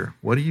exposure.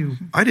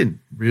 I didn't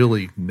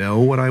really know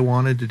what I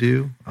wanted to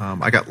do.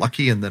 I got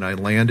lucky and then I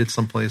landed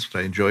someplace that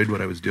I enjoyed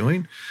what I was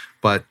doing.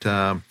 But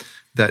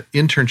that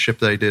internship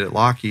that I did at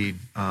Lockheed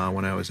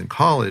when I was in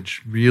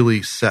college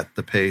really set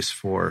the pace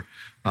for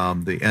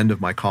the end of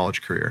my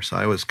college career. So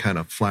I was kind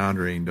of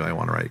floundering. Do I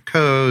want to write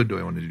code? Do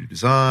I want to do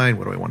design?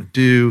 What do I want to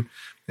do?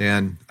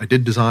 And I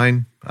did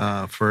design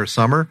for a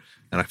summer,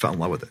 and I fell in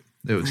love with it.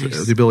 It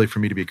was the ability for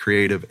me to be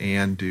creative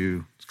and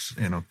do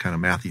kind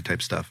of mathy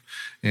type stuff.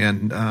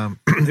 And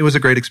it was a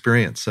great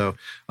experience. So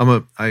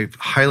I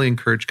highly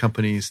encourage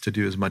companies to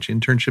do as much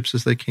internships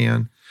as they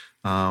can.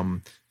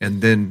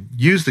 And then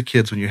use the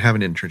kids when you have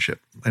an internship.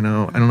 I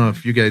don't know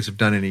if you guys have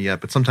done any yet,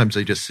 but sometimes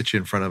they just sit you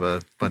in front of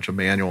a bunch of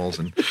manuals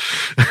and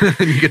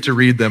you get to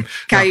read them.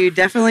 Caillou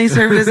definitely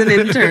served as an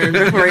intern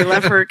before he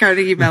left for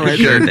Carnegie Mellon.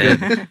 Sure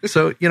did.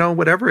 So,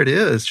 whatever it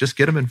is, just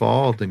get them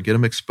involved and get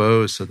them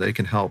exposed so they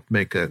can help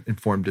make an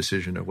informed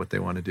decision of what they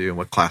want to do and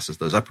what classes,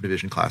 those upper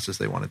division classes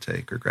they want to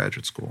take, or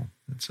graduate school.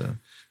 It's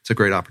a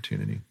great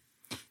opportunity.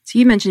 So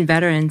you mentioned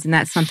veterans, and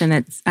that's something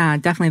that's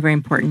definitely very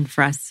important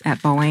for us at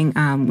Boeing.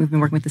 We've been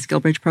working with the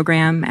SkillBridge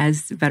program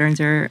as veterans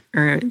or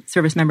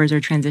service members are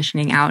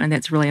transitioning out, and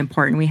that's really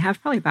important. We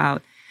have probably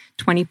about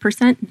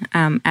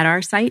 20% at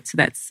our site, so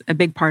that's a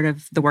big part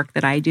of the work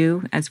that I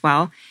do as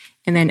well.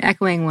 And then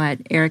echoing what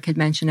Eric had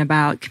mentioned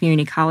about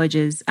community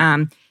colleges,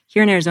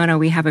 here in Arizona,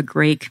 we have a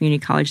great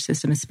community college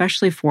system,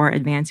 especially for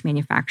advanced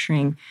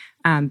manufacturing,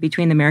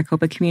 between the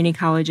Maricopa Community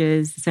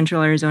Colleges,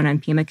 Central Arizona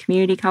and Pima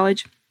Community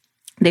College.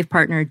 They've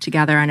partnered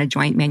together on a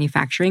joint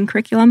manufacturing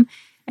curriculum,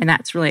 and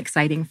that's really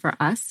exciting for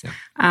us,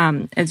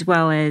 as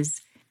well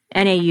as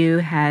NAU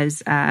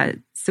has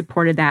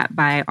supported that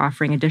by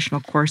offering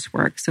additional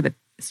coursework so that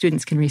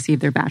students can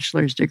receive their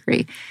bachelor's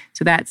degree.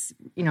 So that's,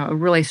 a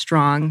really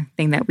strong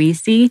thing that we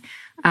see.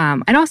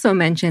 I'd also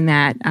mention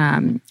that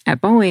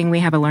at Boeing, we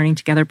have a Learning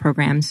Together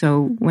program.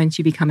 So once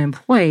you become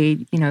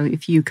employed,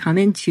 if you come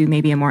into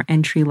maybe a more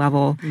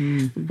entry-level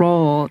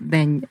role,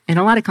 then, and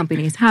a lot of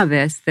companies have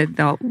this,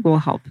 that will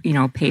help,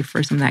 pay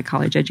for some of that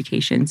college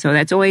education. So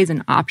that's always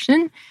an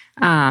option.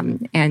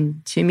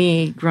 And to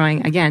me,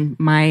 growing, again,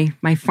 my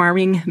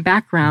farming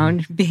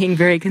background, being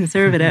very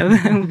conservative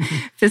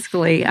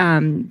fiscally,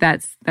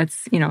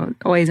 that's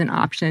always an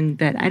option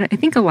that I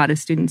think a lot of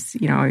students,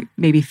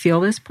 maybe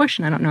feel this push.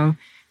 And I don't know,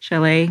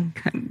 Chalet,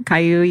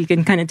 Caillou, you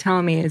can kind of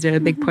tell me, is there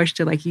a big push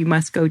to like, you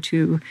must go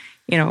to,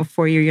 you know,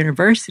 4-year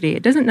university?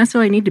 It doesn't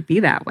necessarily need to be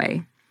that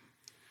way.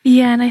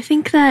 Yeah, and I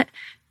think that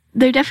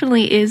there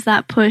definitely is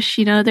that push.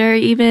 You know, there are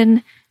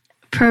even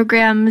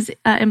programs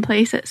in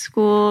place at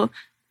school.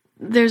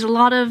 There's a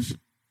lot of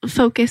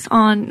focus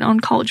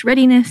on college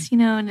readiness, you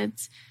know, and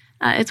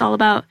it's all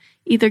about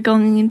either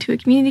going into a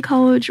community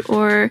college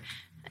or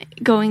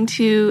going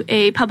to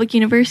a public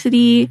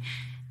university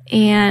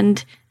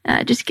and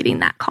just getting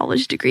that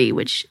college degree,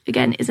 which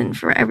again isn't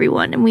for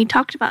everyone. And we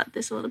talked about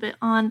this a little bit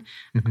on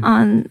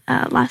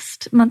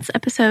last month's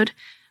episode,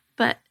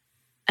 but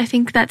I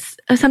think that's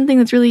something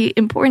that's really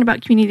important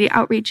about community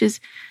outreach is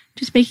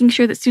just making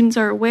sure that students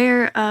are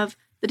aware of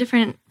the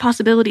different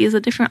possibilities, the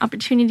different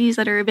opportunities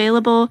that are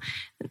available,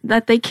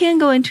 that they can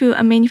go into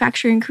a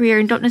manufacturing career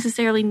and don't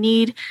necessarily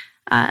need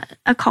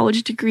a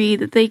college degree,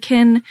 that they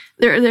can,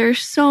 there are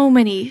so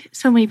many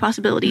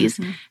possibilities.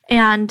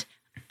 And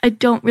I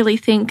don't really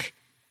think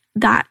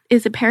that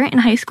is apparent in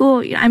high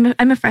school. I'm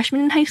a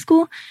freshman in high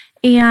school,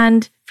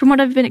 and from what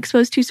I've been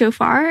exposed to so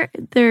far,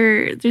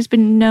 there's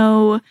been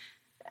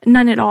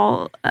none at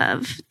all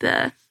of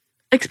the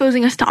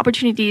exposing us to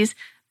opportunities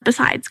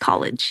besides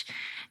college.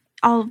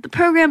 All of the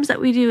programs that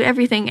we do,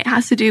 everything, it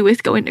has to do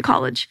with going to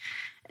college.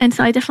 And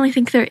so I definitely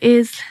think there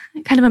is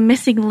kind of a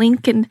missing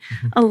link and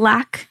a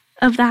lack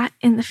of that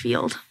in the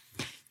field.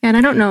 Yeah, and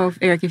I don't know,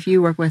 Eric, if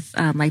you work with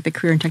like the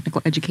career and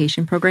technical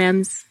education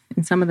programs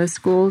in some of the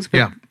schools,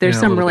 but there's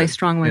some really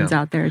strong ones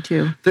out there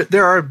too.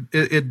 There are,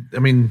 I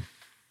mean,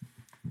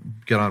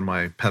 get on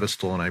my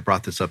pedestal, and I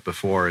brought this up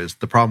before, is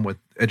the problem with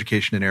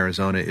education in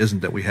Arizona isn't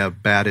that we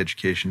have bad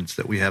education, it's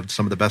that we have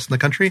some of the best in the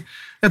country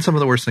and some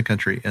of the worst in the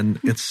country, and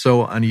it's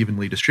so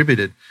unevenly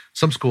distributed.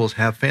 Some schools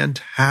have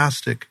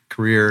fantastic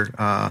career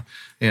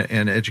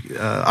and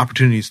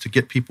opportunities to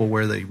get people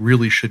where they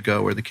really should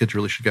go, where the kids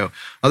really should go.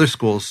 Other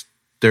schools,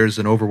 there's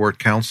an overworked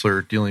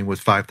counselor dealing with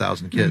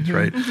 5,000 kids,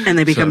 right? And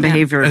they become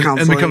behavioral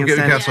counseling and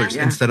become counselors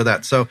instead of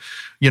that. So,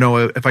 you know,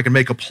 if I can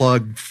make a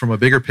plug from a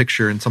bigger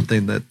picture, and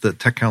something that the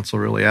Tech Council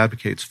really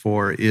advocates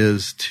for,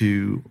 is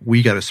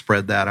we got to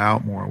spread that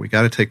out more. We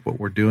got to take what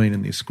we're doing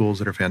in these schools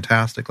that are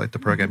fantastic, like the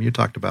program you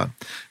talked about,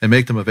 and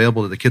make them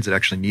available to the kids that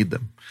actually need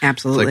them.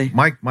 Absolutely. It's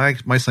like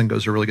my son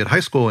goes to a really good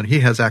high school, and he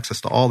has access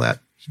to all that.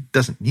 He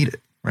doesn't need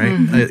it, right?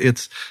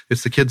 It's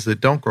the kids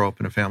that don't grow up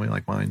in a family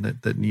like mine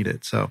that need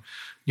it. So,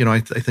 you know,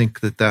 I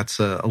think that's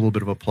a little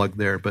bit of a plug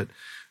there, but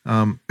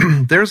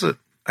there's a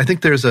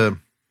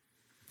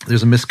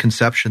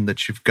misconception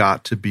that you've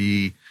got to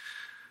be,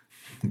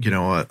 you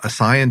know, a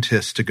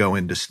scientist to go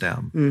into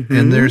STEM.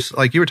 And there's,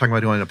 like you were talking about,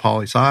 doing a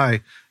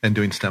poli-sci and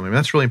doing STEM. I mean,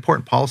 that's really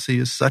important. Policy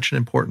is such an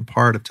important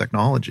part of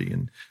technology,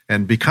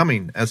 and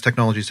becoming, as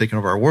technology is taking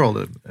over our world,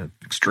 an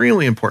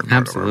extremely important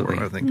part of our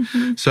world, I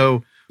think.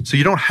 So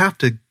you don't have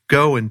to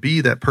go and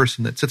be that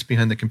person that sits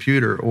behind the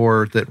computer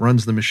or that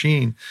runs the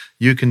machine.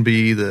 You can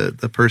be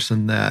the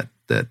person that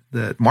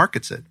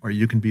markets it, or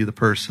you can be the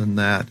person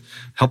that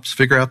helps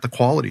figure out the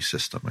quality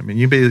system. I mean,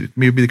 you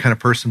may be the kind of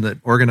person that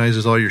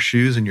organizes all your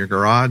shoes in your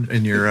garage,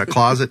 in your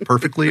closet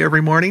perfectly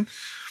every morning.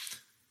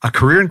 A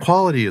career in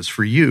quality is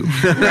for you,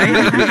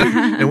 right?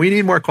 And we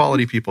need more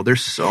quality people.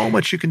 There's so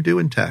much you can do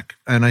in tech.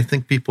 And I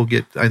think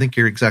I think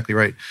you're exactly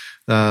right.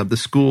 The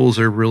schools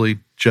are really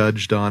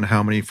judged on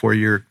how many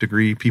 4-year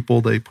degree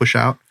people they push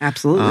out.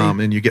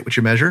 Absolutely. And you get what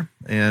you measure.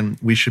 And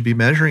we should be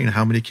measuring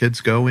how many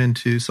kids go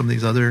into some of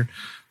these other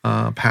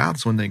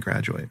paths when they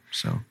graduate.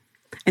 So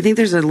I think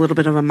there's a little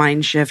bit of a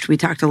mind shift. We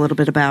talked a little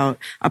bit about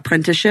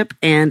apprenticeship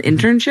and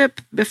internship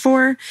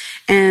before,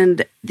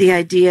 and the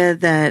idea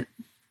that,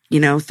 you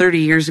know, 30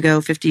 years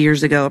ago, 50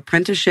 years ago,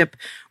 apprenticeship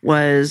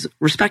was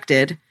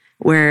respected,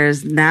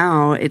 whereas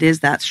now it is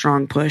that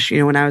strong push. You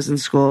know, when I was in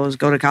school, it was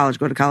go to college,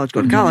 go to college,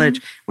 go to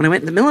college. When I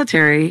went in the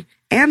military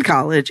and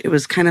college, it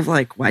was kind of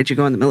like, why'd you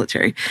go in the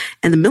military?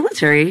 And the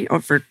military,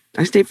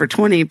 I stayed for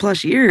 20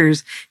 plus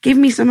years, gave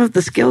me some of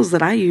the skills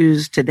that I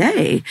use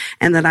today,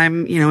 and that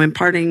I'm, you know,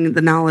 imparting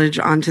the knowledge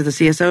onto the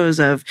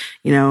CSOs of,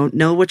 you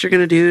know what you're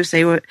going to do,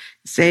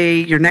 say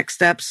your next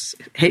steps,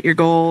 hit your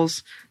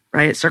goals,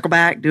 right? Circle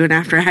back, do an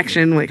after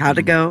action, like how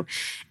to go.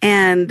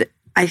 And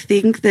I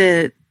think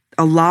that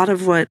a lot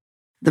of what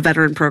the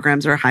veteran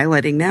programs are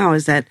highlighting now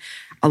is that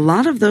a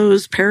lot of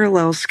those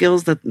parallel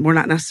skills that were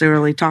not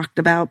necessarily talked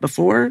about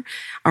before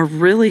are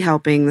really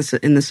helping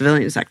in the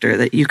civilian sector,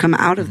 that you come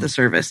out of the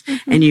service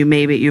and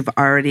you've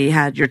already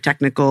had your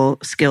technical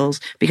skills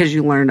because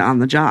you learned on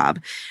the job.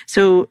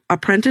 So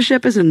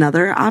apprenticeship is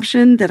another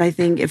option that I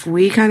think if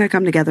we kind of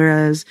come together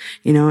as,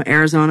 you know,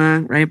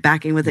 Arizona, right,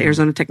 backing with the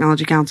Arizona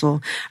Technology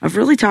Council, of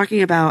really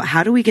talking about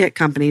how do we get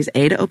companies,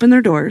 A, to open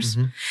their doors,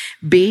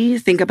 B,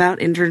 think about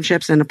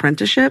internships and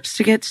apprenticeships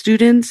to get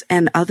students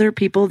and other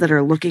people that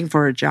are looking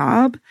for a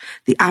job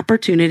the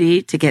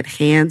opportunity to get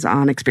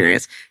hands-on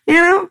experience. You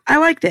know, I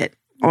liked it.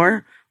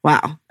 Or,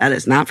 wow, that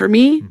is not for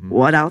me.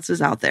 What else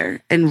is out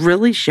there? And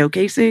really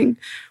showcasing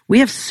we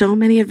have so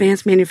many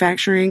advanced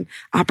manufacturing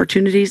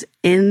opportunities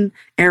in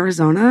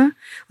Arizona.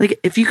 Like,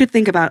 if you could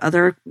think about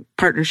other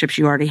partnerships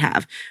you already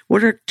have,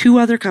 what are 2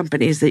 other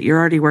companies that you're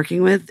already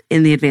working with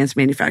in the advanced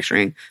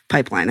manufacturing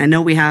pipeline? I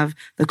know we have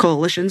the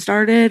coalition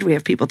started. We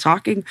have people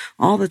talking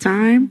all the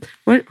time.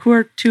 Who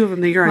are 2 of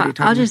them that you're already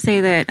talking I'll just say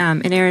that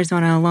in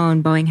Arizona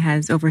alone, Boeing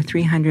has over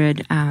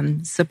 300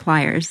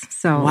 suppliers.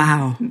 So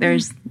wow.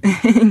 There's,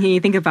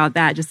 you think about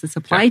that, just the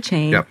supply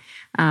chain. Yep.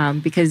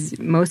 Because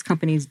most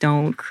companies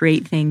don't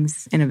create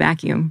things in a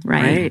vacuum,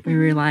 right? We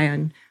rely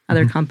on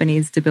other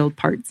companies to build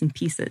parts and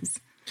pieces.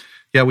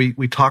 Yeah,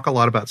 we talk a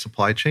lot about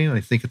supply chain.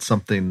 I think it's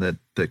something that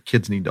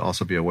kids need to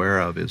also be aware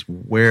of, is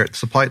where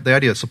the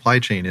idea of supply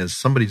chain is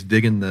somebody's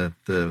digging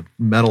the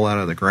metal out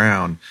of the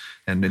ground,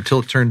 and until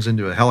it turns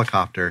into a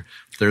helicopter,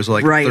 there's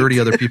like 30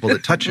 other people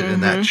that touch it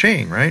in that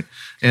chain, right?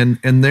 And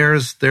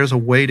there's a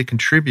way to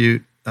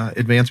contribute,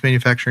 advanced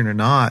manufacturing or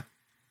not,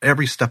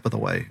 every step of the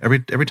way.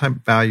 Every time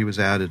value is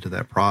added to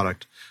that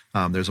product,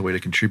 there's a way to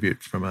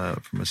contribute from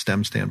a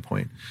STEM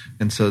standpoint.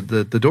 And so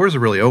the doors are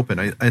really open.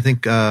 I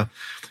think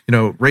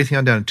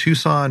Raytheon down in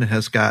Tucson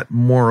has got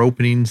more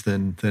openings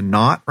than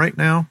not right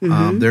now.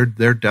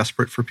 They're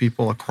desperate for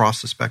people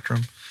across the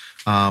spectrum.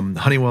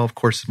 Honeywell, of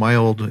course, my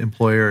old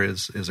employer,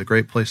 is a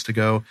great place to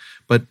go.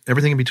 But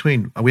everything in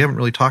between, we haven't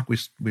really talked.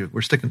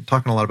 We're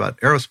talking a lot about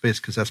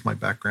aerospace because that's my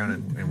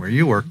background and where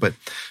you work. But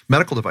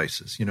medical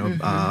devices,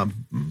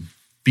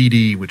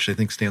 BD, which I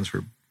think stands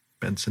for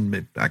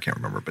Benson, I can't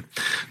remember, but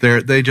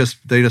they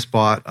just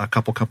bought a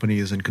couple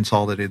companies and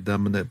consolidated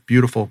them in that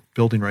beautiful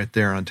building right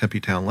there on Tempe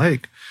Town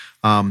Lake.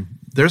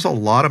 There's a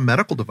lot of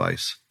medical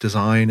device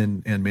design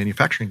and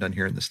manufacturing done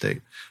here in the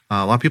state.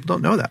 A lot of people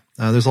don't know that.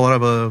 There's a lot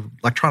of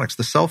electronics.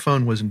 The cell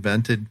phone was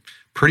invented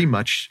pretty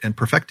much and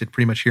perfected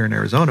pretty much here in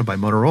Arizona by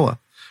Motorola.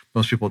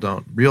 Most people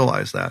don't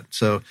realize that.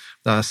 So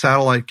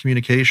satellite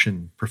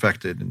communication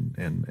perfected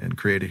and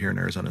created here in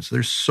Arizona. So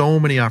there's so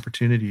many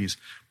opportunities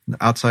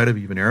outside of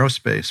even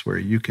aerospace where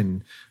you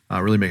can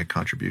really make a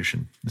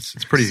contribution.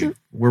 It's pretty.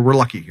 We're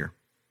lucky here.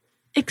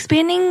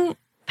 Expanding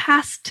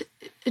past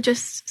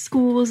just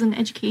schools and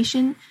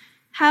education,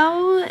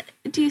 how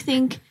do you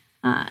think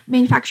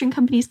manufacturing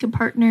companies can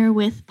partner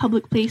with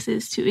public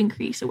places to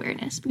increase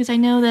awareness? Because I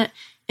know that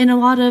in a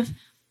lot of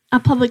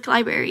public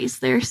libraries,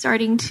 they're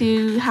starting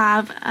to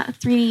have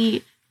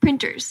 3D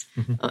printers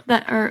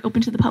that are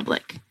open to the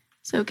public.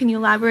 So can you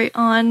elaborate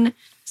on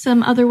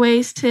some other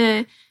ways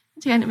to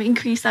kind of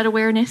increase that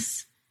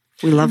awareness?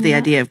 We love the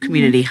idea of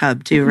community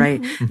hub too,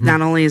 right?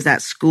 Not only is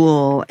that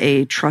school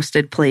a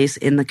trusted place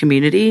in the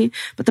community,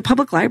 but the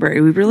public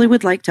library, we really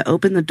would like to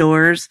open the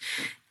doors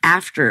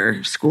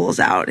after school's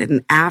out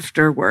and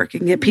after work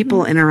and get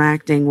people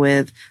interacting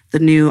with the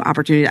new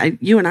opportunity.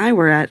 You and I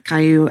were at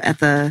Caillou at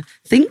the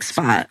Think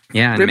Spot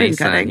ribbon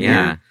Mesa, cutting.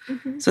 Yeah.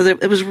 So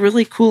it was a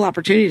really cool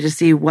opportunity to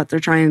see what they're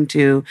trying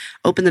to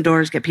open the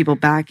doors, get people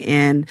back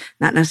in,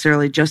 not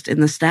necessarily just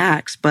in the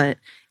stacks, but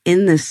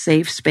in this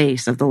safe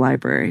space of the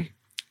library.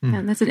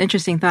 Yeah, that's an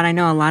interesting thought. I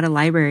know a lot of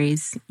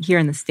libraries here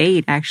in the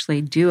state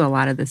actually do a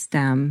lot of the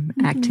STEM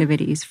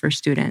activities for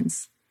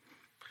students.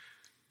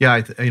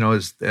 Yeah,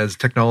 as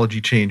technology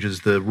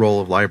changes, the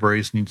role of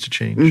libraries needs to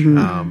change.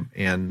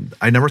 And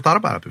I never thought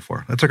about it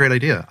before. That's a great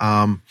idea.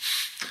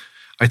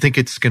 I think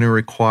it's going to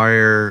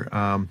require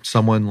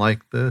someone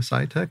like the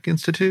SciTech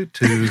Institute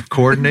to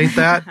coordinate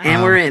that.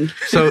 And we're in.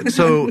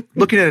 So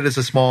looking at it as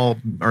a small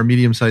or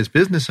medium-sized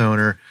business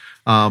owner,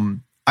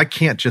 I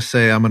can't just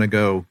say I'm going to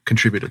go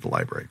contribute at the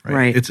library.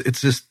 Right.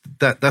 It's just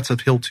that's a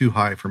hill too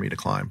high for me to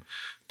climb.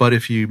 But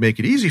if you make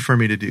it easy for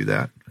me to do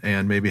that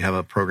and maybe have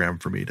a program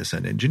for me to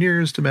send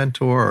engineers to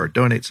mentor or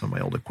donate some of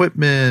my old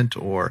equipment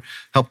or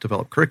help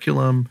develop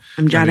curriculum.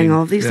 I'm jotting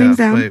all of these things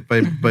down.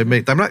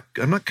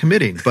 I'm not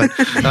committing, but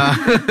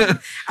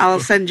I'll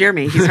send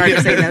Jeremy. He's hard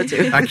to say no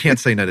to. I can't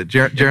say no to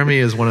Jeremy.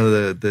 Is one of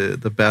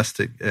the best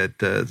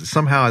at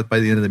somehow by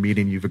the end of the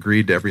meeting you've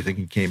agreed to everything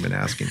he came in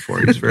asking for.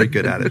 He's very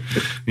good at it.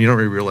 You don't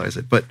really realize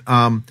it, but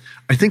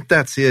I think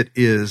that's it.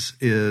 Is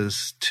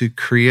to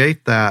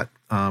create that.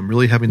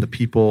 Really having the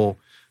people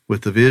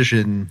with the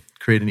vision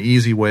create an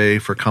easy way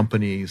for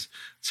companies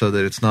so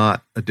that it's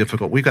not a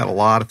difficult. We've got a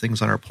lot of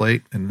things on our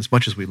plate, and as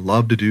much as we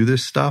love to do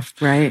this stuff,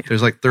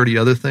 there's like 30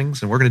 other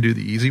things, and we're going to do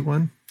the easy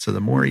one. So the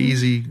more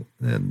easy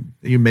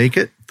you make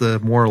it, the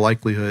more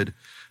likelihood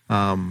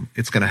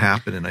it's going to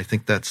happen. And I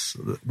think that's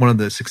one of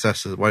the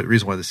successes. The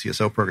reason why the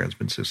CSO program has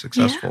been so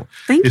successful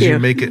is you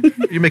make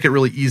it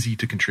really easy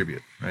to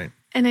contribute, right?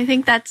 And I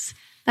think that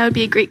would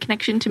be a great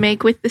connection to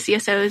make with the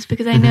CSOs,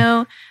 because I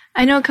know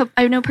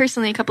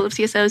personally a couple of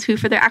CSOs who,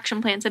 for their action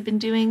plans, have been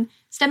doing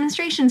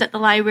demonstrations at the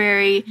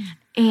library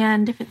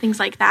and different things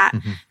like that.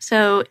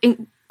 So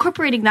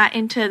incorporating that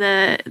into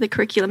the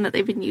curriculum that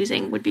they've been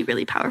using would be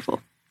really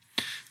powerful.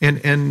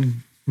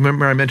 And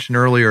remember, I mentioned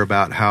earlier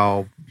about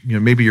how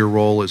maybe your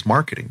role is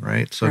marketing,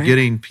 right? So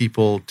getting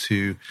people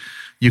to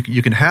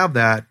you can have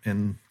that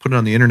and put it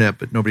on the internet,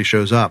 but nobody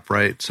shows up,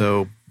 right?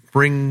 So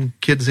bring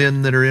kids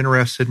in that are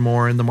interested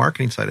more in the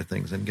marketing side of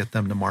things and get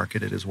them to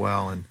market it as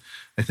well. And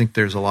I think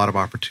there's a lot of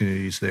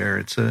opportunities there.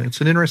 It's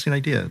an interesting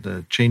idea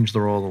to change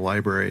the role of the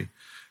library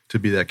to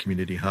be that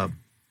community hub.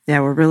 Yeah,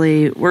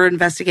 we're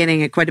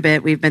investigating it quite a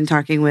bit. We've been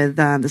talking with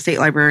the state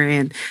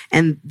librarian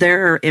and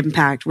their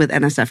impact with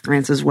NSF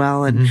grants as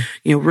well. And,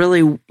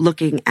 really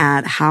looking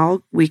at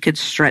how we could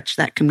stretch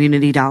that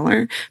community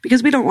dollar,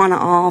 because we don't want to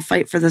all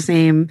fight for the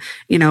same,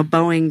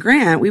 Boeing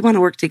grant. We want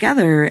to work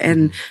together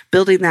and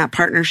building that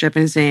partnership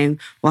and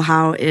saying, well,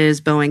 how is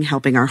Boeing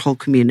helping our whole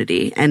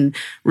community, and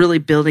really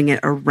building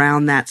it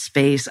around that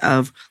space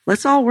of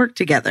let's all work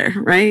together,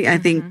 right? I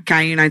think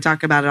Caillou and I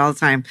talk about it all the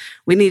time.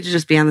 We need to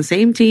just be on the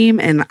same team,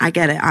 and I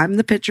get it. I'm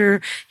the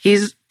pitcher.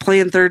 He's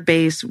playing third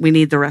base. We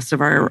need the rest of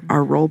our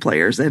role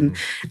players. And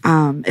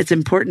it's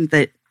important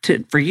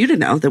for you to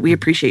know that we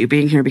appreciate you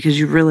being here, because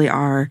you really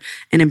are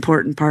an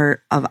important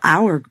part of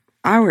our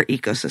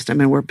ecosystem,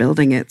 and we're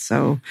building it.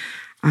 So,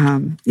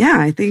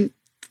 I think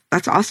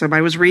that's awesome.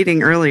 I was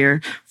reading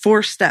earlier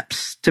 4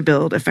 steps to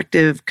build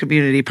effective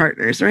community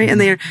partners, right? And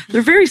they're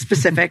very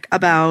specific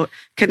about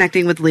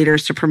connecting with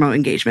leaders to promote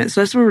engagement.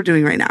 So that's what we're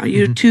doing right now.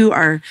 You two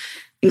are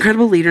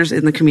incredible leaders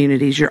in the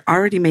communities. You're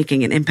already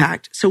making an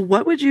impact. So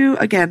what would you,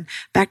 again,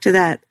 back to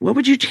that, what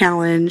would you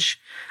challenge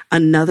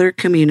another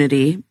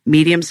community,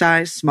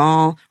 medium-sized,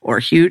 small, or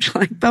huge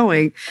like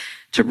Boeing,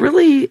 to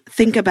really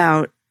think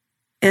about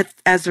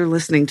as they're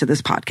listening to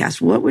this podcast?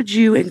 What would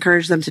you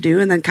encourage them to do?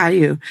 And then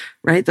Caillou,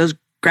 right? Those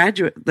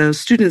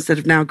students that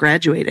have now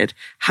graduated,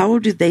 how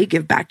do they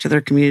give back to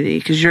their community?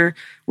 Because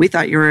we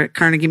thought you were at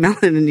Carnegie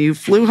Mellon and you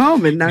flew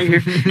home and now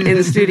you're in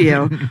the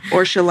studio.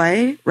 Or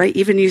Chalet, right?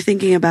 Even you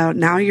thinking about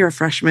now you're a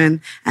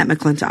freshman at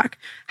McClintock.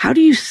 How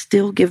do you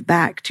still give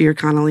back to your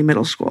Connolly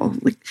Middle School?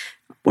 Like,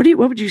 what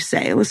would you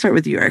say? Let's start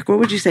with you, Eric. What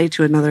would you say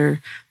to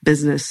another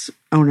business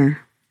owner?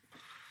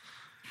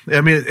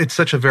 I mean, it's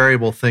such a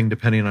variable thing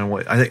depending on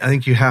what I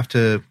think you have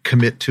to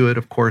commit to it,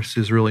 of course,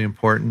 is really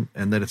important,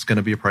 and that it's going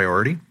to be a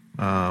priority.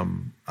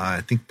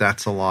 I think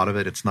that's a lot of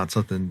it. It's not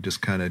something to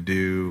just kind of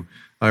do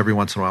every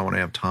once in a while when I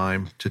have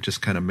time to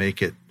just kind of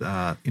make it.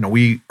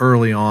 We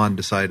early on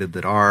decided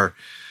that our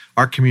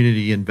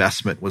community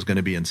investment was going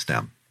to be in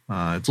STEM.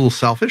 It's a little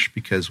selfish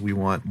because we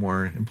want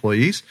more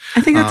employees.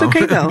 I think that's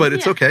okay though. But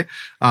it's okay.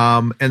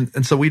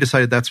 And so we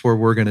decided that's where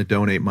we're going to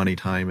donate money,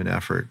 time, and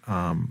effort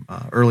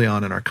early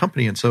on in our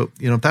company. And so,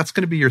 if that's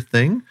going to be your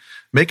thing,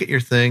 make it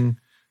your thing.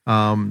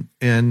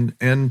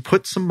 And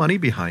put some money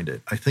behind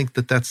it. I think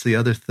that's the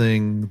other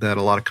thing that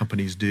a lot of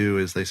companies do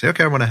is they say,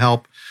 okay, I want to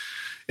help.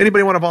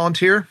 Anybody want to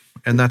volunteer?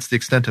 And that's the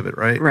extent of it,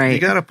 right? Right. You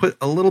got to put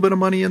a little bit of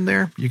money in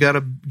there. You got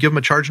to give them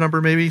a charge number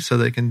maybe so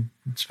they can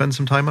spend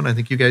some time on it. I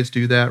think you guys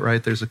do that,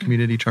 right? There's a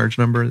community charge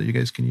number that you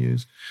guys can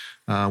use.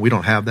 We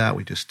don't have that.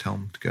 We just tell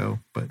them to go.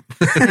 But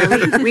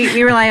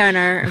we rely on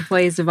our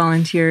employees to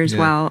volunteer as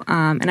well.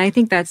 And I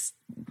think that's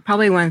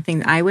probably one thing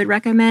that I would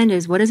recommend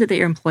is what is it that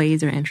your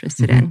employees are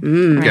interested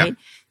in, right? Yeah.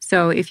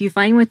 So if you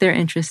find what they're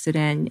interested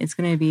in, it's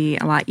going to be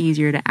a lot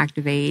easier to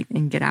activate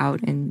and get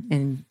out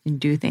and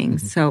do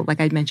things. So like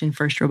I mentioned,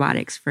 FIRST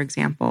Robotics, for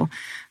example.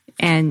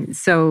 And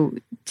so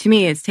to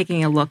me, it's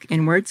taking a look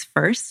inwards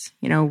first,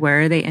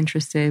 where are they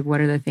interested? What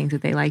are the things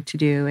that they like to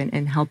do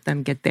and help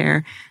them get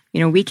there?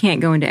 We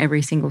can't go into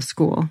every single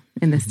school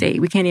in the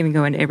state. We can't even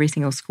go into every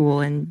single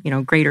school in,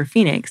 Greater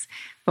Phoenix.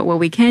 But what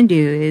we can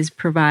do is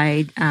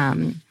provide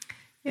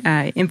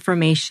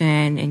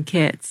information and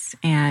kits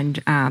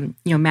and,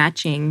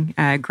 matching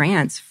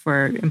grants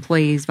for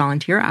employees'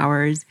 volunteer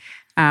hours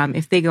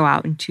if they go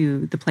out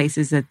into the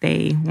places that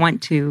they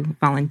want to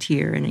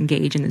volunteer and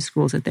engage in the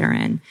schools that they're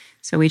in.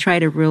 So we try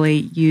to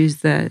really use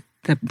the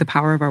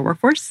power of our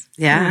workforce.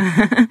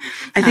 Yeah.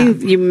 I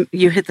think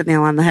you hit the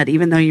nail on the head,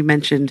 even though you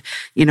mentioned,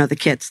 the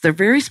kits. They're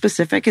very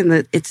specific and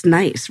that it's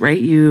nice, right?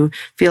 You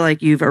feel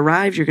like you've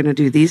arrived, you're going to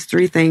do these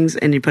 3 things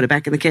and you put it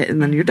back in the kit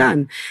and then you're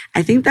done.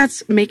 I think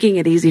that's making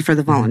it easy for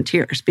the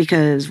volunteers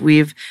because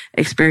we've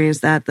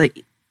experienced that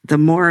the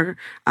more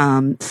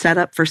set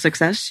up for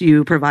success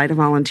you provide a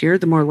volunteer,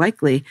 the more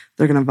likely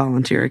they're going to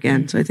volunteer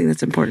again. So I think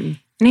that's important.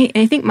 And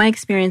I think my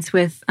experience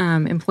with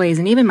employees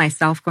and even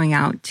myself going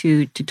out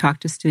to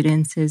talk to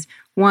students is,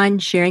 one,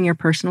 sharing your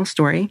personal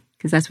story,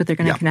 because that's what they're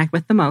going to connect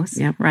with the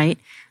most, right?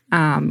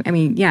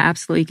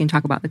 Absolutely. You can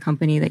talk about the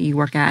company that you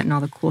work at and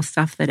all the cool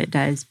stuff that it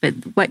does. But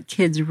what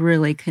kids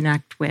really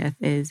connect with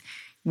is,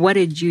 what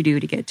did you do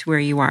to get to where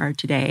you are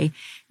today?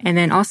 And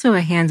then also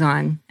a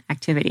hands-on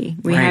activity.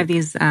 We have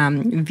these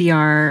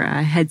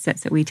VR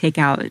headsets that we take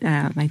out,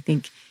 I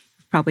think,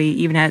 probably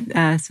even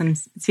at some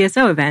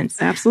CSO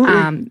events.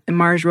 Absolutely.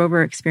 Mars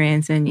rover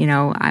experience. And,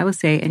 I will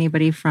say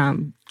anybody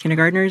from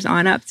kindergartners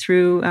on up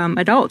through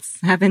adults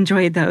have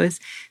enjoyed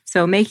those.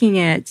 So making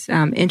it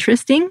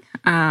interesting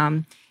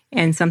and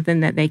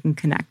something that they can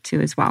connect to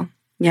as well.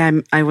 Yeah,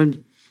 I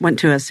went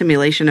to a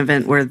simulation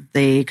event where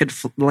they could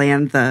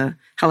land the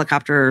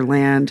helicopter or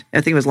land.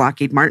 I think it was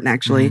Lockheed Martin,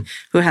 actually,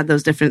 who had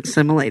those different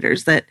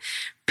simulators that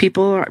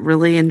people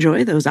really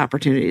enjoy those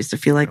opportunities to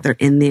feel like they're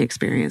in the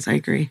experience. I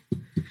agree.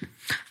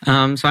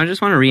 So I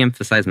just want to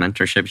reemphasize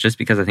mentorship just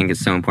because I think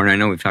it's so important. I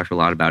know we've talked a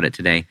lot about it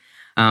today.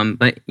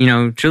 But,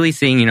 truly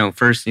seeing,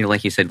 first,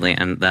 like you said,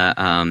 Leighton,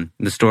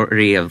 the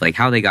story of like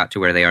how they got to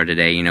where they are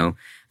today,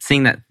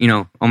 seeing that,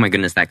 oh my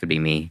goodness, that could be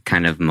me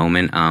kind of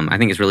moment, I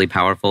think is really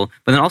powerful.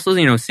 But then also,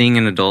 seeing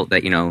an adult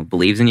that,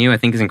 believes in you, I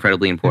think is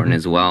incredibly important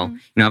as well.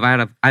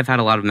 I've had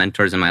a lot of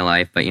mentors in my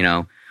life, but,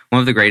 one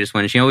of the greatest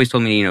ones, she always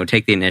told me,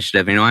 take the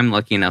initiative. I'm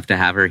lucky enough to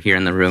have her here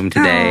in the room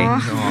today.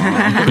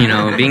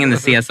 Being in the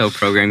CSO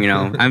program,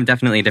 I'm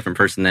definitely a different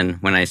person than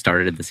when I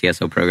started the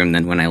CSO program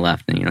than when I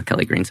left. And,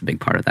 Kelly Green's a big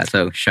part of that.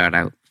 So shout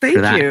out for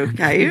that. Thank you,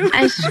 Caillou.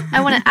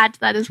 I want to add to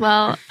that as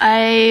well.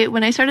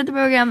 When I started the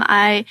program,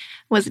 I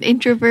was an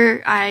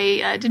introvert.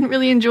 I didn't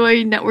really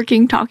enjoy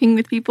networking, talking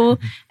with people.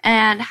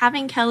 And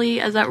having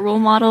Kelly as that role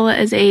model,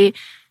 as a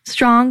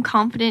strong,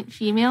 confident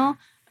female,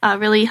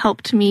 really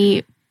helped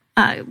me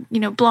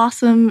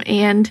blossom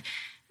and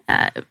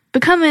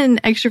become an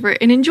extrovert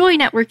and enjoy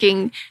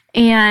networking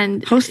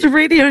and host a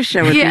radio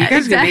show with me. You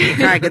guys exactly. can make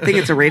me cry. Good thing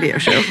it's a radio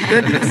show.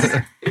 Goodness.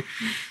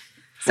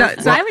 So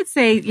I would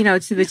say,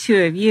 to the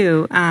two of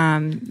you,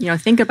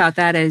 think about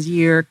that as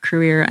your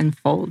career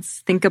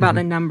unfolds. Think about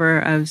the number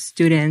of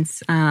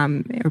students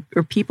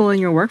or people in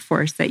your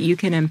workforce that you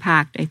can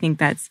impact. I think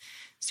that's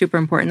super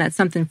important. That's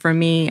something for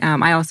me.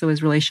 I also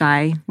was really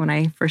shy when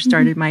I first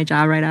started my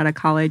job right out of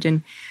college,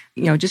 and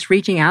just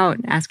reaching out,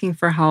 asking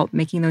for help,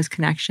 making those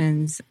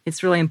connections.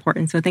 It's really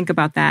important. So think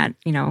about that,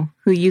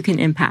 who you can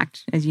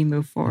impact as you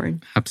move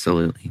forward.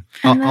 Absolutely.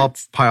 I'll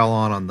pile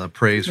on the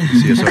praise for the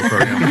CSO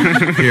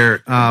program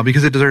here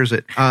because it deserves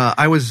it.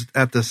 I was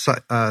at the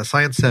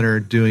Science Center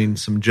doing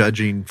some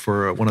judging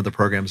for one of the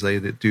programs they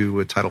do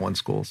with Title I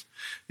schools.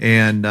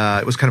 And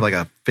it was kind of like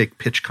a fake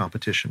pitch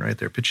competition, right?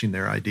 They're pitching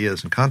their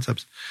ideas and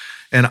concepts.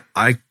 And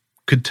I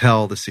could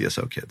tell the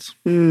CSO kids.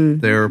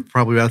 They're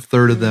probably about a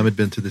third of them had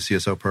been through the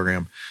CSO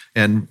program.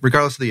 And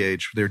regardless of the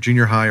age, they're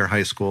junior high or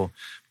high school,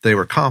 they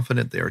were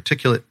confident, they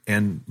articulate,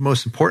 and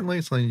most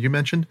importantly, something you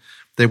mentioned,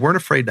 they weren't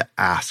afraid to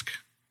ask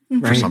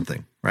for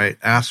something, right?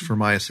 Ask for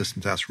my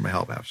assistance, ask for my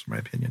help, ask for my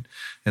opinion.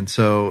 And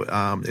so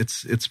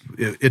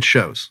it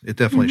shows. It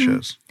definitely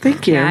shows.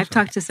 Thank you. Yeah, I've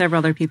talked to several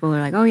other people who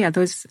are like, oh yeah,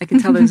 those, I can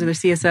tell those are the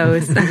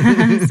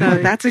CSOs.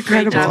 So that's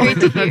incredible. Great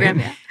program.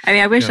 Yeah. I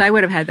mean, I wish I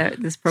would have had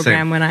this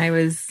program when I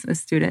was a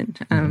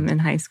student in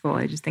high school.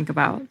 I just think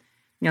about,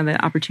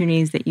 the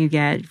opportunities that you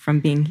get from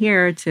being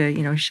here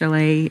to,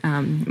 Chalet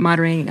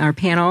moderating our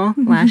panel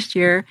last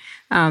year.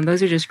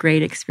 Those are just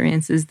great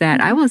experiences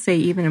that I will say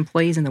even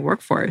employees in the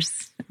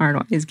workforce aren't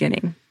always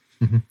getting.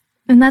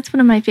 And that's one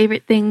of my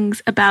favorite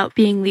things about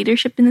being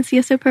leadership in the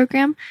CSO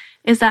program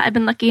is that I've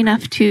been lucky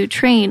enough to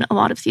train a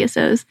lot of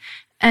CSOs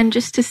and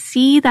just to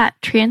see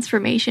that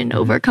transformation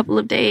over a couple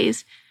of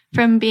days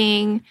from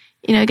being,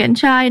 again,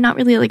 shy, not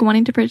really like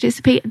wanting to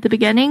participate at the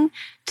beginning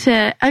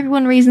to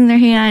everyone raising their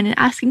hand and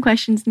asking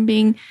questions and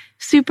being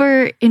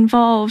super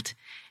involved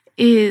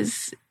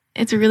it's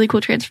a really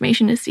cool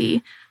transformation to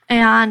see.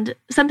 And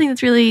something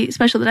that's really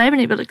special that I've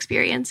been able to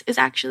experience is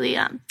actually,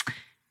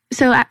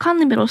 so at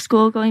Conley Middle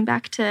School, going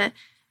back to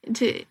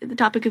the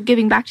topic of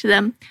giving back to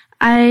them,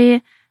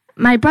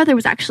 my brother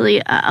was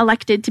actually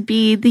elected to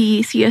be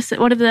the CSO,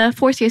 one of the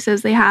 4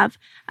 CSOs they have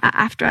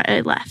after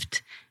I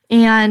left.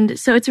 And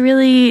so it's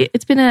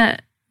been a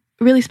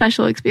really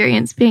special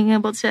experience being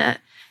able to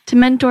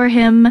mentor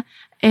him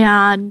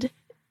and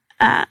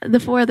the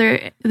 4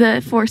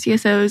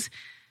 CSOs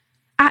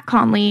at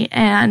Conley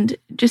and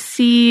just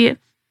see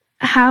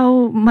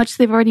how much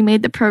they've already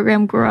made the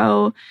program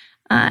grow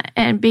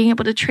and being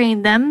able to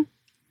train them,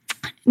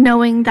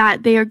 knowing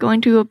that they are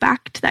going to go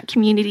back to that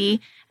community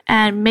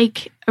and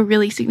make a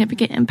really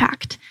significant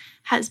impact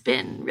has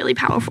been really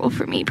powerful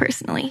for me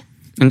personally.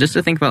 And just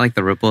to think about like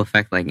the ripple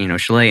effect, like,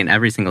 Chalet and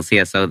every single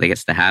CSO they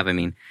gets to have. I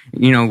mean,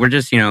 we're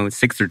just,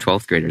 6th through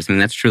 12th graders. I mean,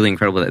 that's truly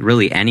incredible that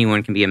really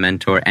anyone can be a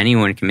mentor.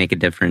 Anyone can make a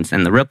difference.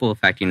 And the ripple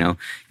effect,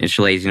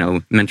 Chalet's,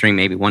 mentoring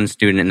maybe one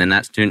student and then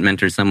that student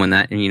mentors someone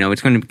that,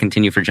 it's going to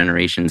continue for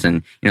generations.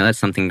 And, that's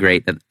something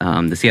great that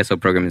the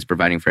CSO program is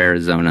providing for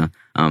Arizona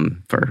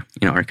for,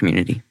 our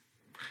community.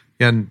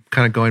 Yeah, and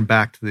kind of going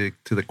back to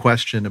the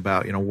question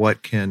about,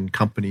 what can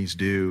companies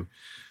do?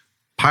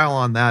 Pile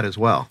on that as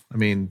well. I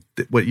mean,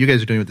 what you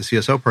guys are doing with the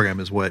CSO program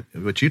is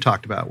what you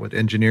talked about, what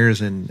engineers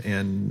and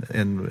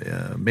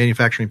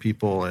manufacturing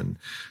people and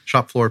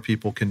shop floor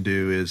people can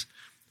do is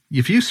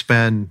if you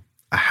spend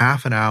a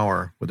half an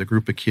hour with a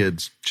group of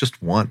kids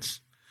just once,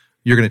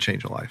 you're going to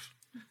change a life.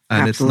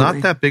 And Absolutely. It's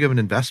not that big of an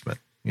investment.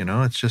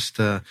 It's just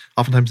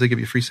oftentimes they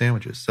give you free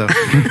sandwiches. So, just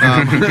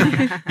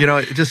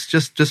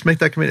make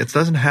that commitment. It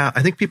doesn't have.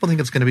 I think people think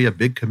it's going to be a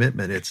big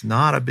commitment. It's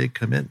not a big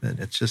commitment.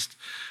 It's just,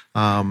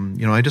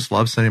 I just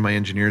love sending my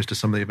engineers to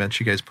some of the events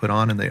you guys put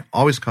on, and they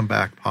always come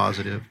back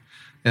positive.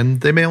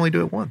 And they may only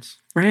do it once,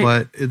 right?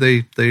 But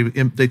they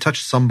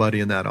touch somebody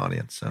in that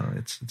audience, so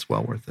it's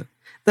well worth it.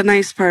 The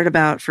nice part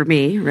about for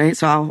me, right?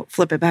 So I'll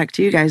flip it back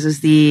to you guys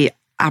is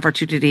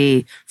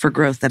opportunity for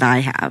growth that I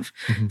have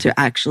to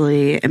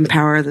actually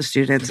empower the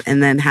students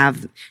and then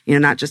have,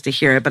 not just to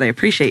hear it, but I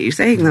appreciate you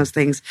saying those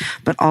things,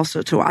 but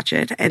also to watch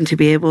it and to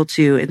be able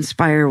to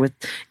inspire with,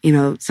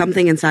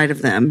 something inside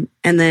of them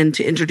and then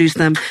to introduce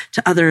them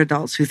to other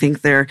adults who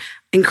think they're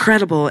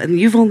incredible. And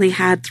you've only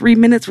had 3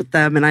 minutes with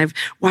them and I've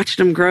watched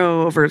them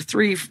grow over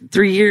three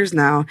years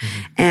now.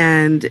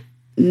 And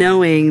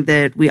knowing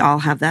that we all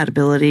have that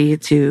ability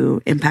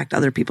to impact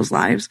other people's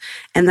lives.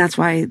 And that's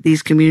why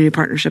these community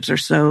partnerships are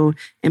so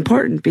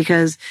important,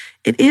 because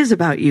it is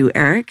about you,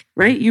 Eric,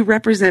 right? You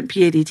represent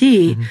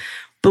PADT,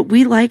 but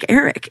we like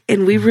Eric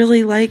and we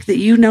really like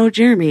that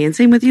Jeremy. And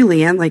same with you,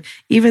 Leanne. Like,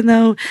 even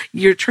though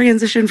you're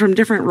transitioned from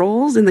different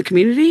roles in the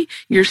community,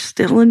 you're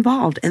still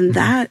involved. And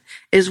that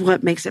is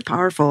what makes it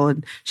powerful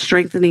and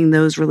strengthening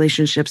those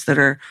relationships that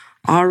are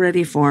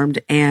already formed.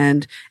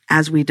 And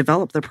as we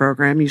develop the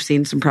program, you've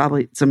seen some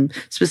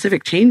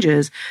specific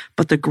changes,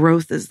 but the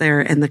growth is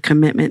there and the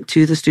commitment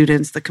to the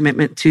students, the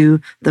commitment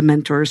to the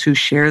mentors who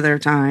share their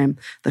time,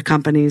 the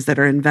companies that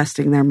are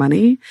investing their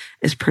money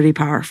is pretty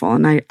powerful.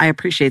 And I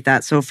appreciate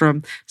that. So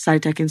from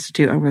SciTech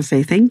Institute, I want to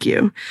say thank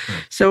you.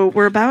 So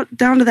we're about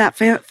down to that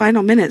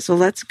final minute. So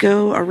let's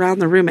go around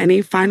the room.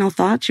 Any final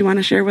thoughts you want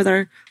to share with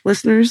our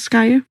listeners,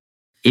 Caillou?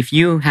 If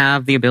you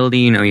have the ability,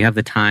 you have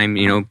the time,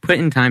 put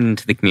in time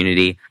into the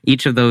community.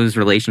 Each of those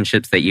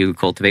relationships that you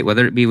cultivate,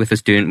 whether it be with a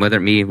student, whether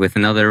it be with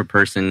another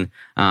person,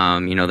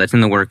 that's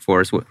in the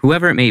workforce,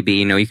 whoever it may be,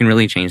 you can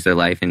really change their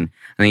life. And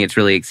I think it's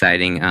really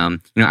exciting.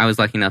 I was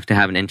lucky enough to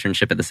have an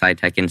internship at the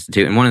SciTech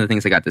Institute. And one of the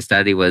things I got to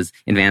study was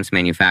advanced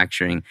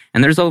manufacturing.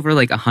 And there's over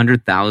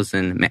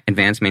 100,000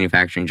 advanced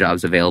manufacturing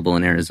jobs available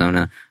in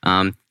Arizona.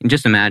 And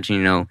just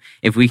imagine,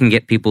 if we can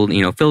get people,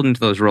 filled into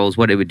those roles,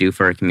 what it would do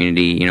for our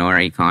community, our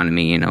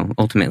economy,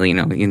 ultimately,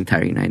 the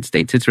entire United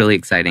States. It's really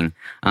exciting.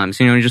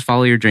 So, just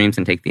follow your dreams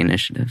and take the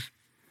initiative.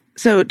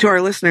 So to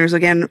our listeners,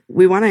 again,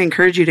 we want to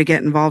encourage you to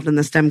get involved in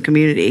the STEM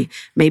community.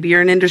 Maybe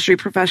you're an industry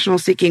professional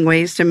seeking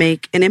ways to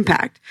make an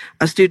impact,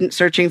 a student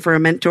searching for a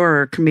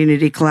mentor or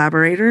community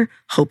collaborator,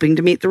 hoping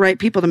to meet the right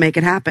people to make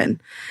it happen.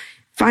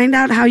 Find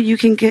out how you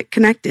can get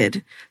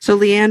connected. So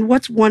Leanne,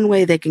 what's one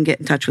way they can get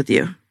in touch with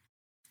you?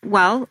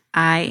 Well,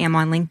 I am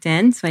on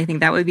LinkedIn, so I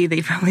think that would be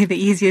probably the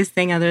easiest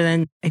thing, other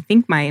than I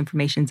think my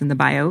information's in the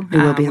bio. It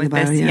will be in the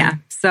bio, yeah.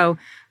 So,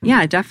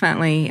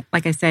 definitely.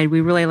 Like I said, we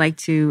really like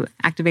to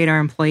activate our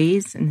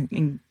employees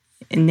and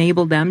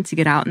enable them to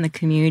get out in the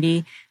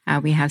community.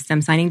 We have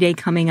STEM Signing Day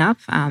coming up,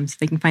 so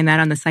they can find that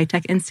on the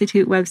SciTech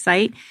Institute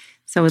website.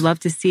 So we'd love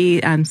to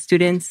see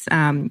students,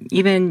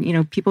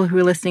 even, people who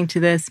are listening to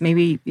this,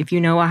 maybe if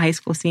you know a high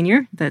school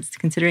senior that's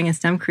considering a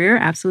STEM career,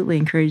 absolutely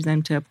encourage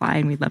them to apply,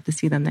 and we'd love to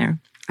see them there.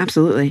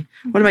 Absolutely.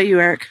 What about you,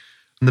 Eric?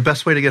 And the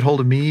best way to get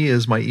hold of me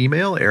is my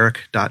email,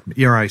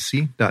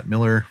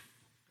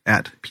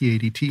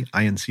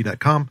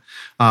 eric.miller@padtinc.com.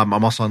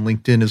 I'm also on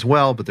LinkedIn as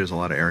well, but there's a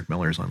lot of Eric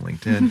Millers on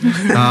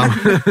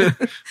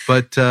LinkedIn.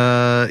 But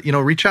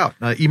reach out.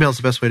 Email is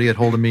the best way to get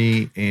hold of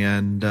me.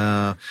 And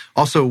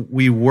also,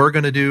 we were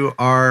going to do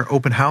our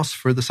open house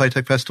for the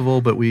SciTech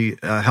Festival, but we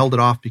held it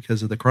off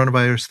because of the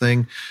coronavirus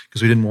thing,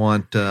 because we didn't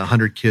want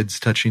 100 kids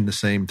touching the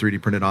same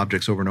 3D printed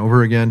objects over and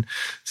over again.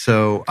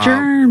 So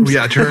germs.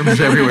 Yeah, germs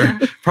everywhere.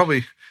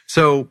 Probably.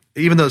 So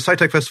even though the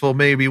SciTech Festival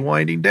may be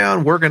winding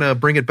down, we're going to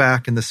bring it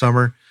back in the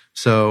summer.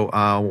 So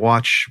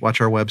watch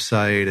our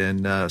website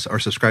and or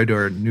subscribe to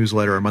our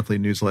newsletter, our monthly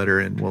newsletter,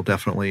 and we'll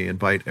definitely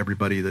invite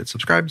everybody that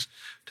subscribes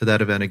to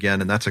that event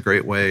again. And that's a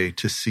great way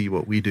to see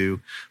what we do.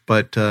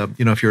 But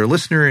if you're a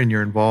listener and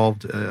you're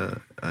involved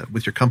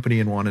with your company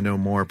and want to know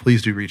more,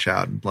 please do reach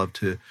out. I'd love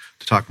to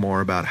talk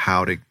more about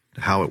how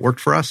it worked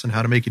for us and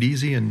how to make it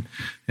easy and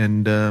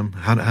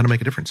how to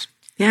make a difference.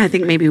 Yeah, I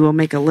think maybe we'll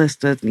make a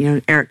list of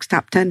Eric's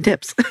top 10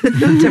 tips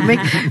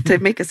to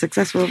make a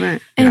successful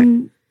event.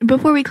 And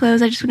before we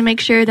close, I just want to make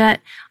sure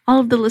that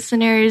all of the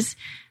listeners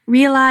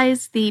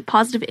realize the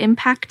positive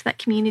impact that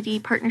community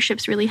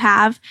partnerships really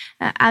have.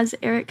 As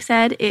Eric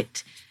said,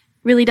 it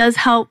really does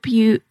help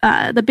you,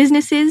 the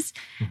businesses,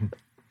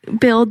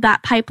 build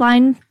that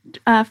pipeline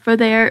for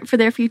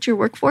their future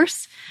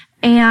workforce.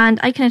 And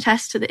I can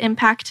attest to the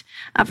impact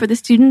for the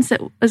students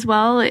as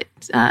well. It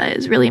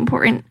is really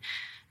important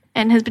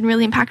and has been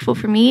really impactful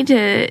for me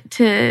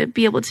to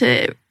be able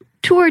to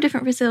tour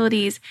different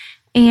facilities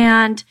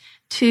and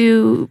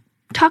to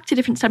talk to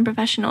different STEM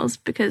professionals,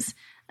 because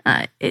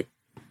it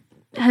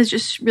has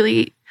just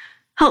really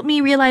helped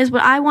me realize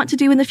what I want to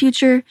do in the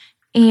future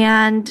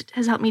and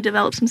has helped me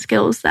develop some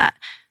skills that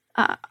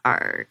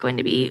are going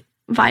to be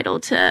vital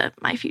to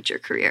my future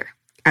career.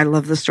 I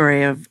love the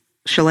story of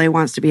Shalay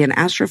wants to be an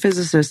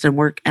astrophysicist and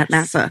work at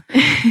NASA.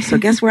 So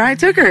guess where I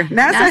took her?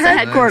 NASA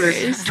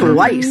headquarters.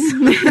 Twice.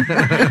 We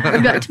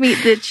got to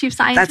meet the chief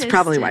scientist. That's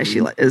probably why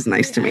she is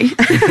nice to me.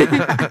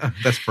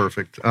 That's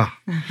perfect. Oh,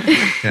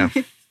 yeah.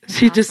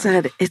 She just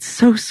said, it's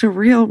so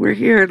surreal we're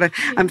here. And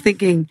I'm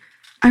thinking,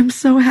 I'm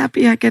so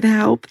happy I could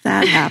help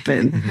that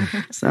happen.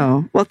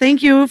 So, well,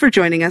 thank you for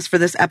joining us for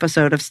this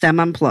episode of STEM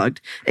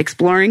Unplugged,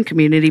 exploring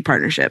community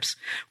partnerships.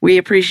 We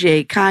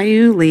appreciate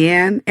Caillou,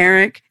 Leanne,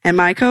 Eric, and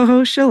my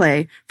co-host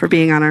Chalet for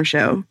being on our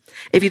show.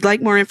 If you'd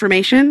like more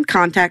information,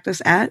 contact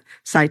us at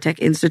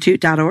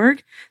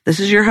scitechinstitute.org. This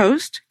is your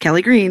host,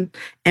 Kelly Green,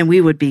 and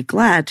we would be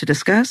glad to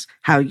discuss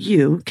how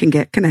you can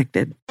get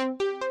connected.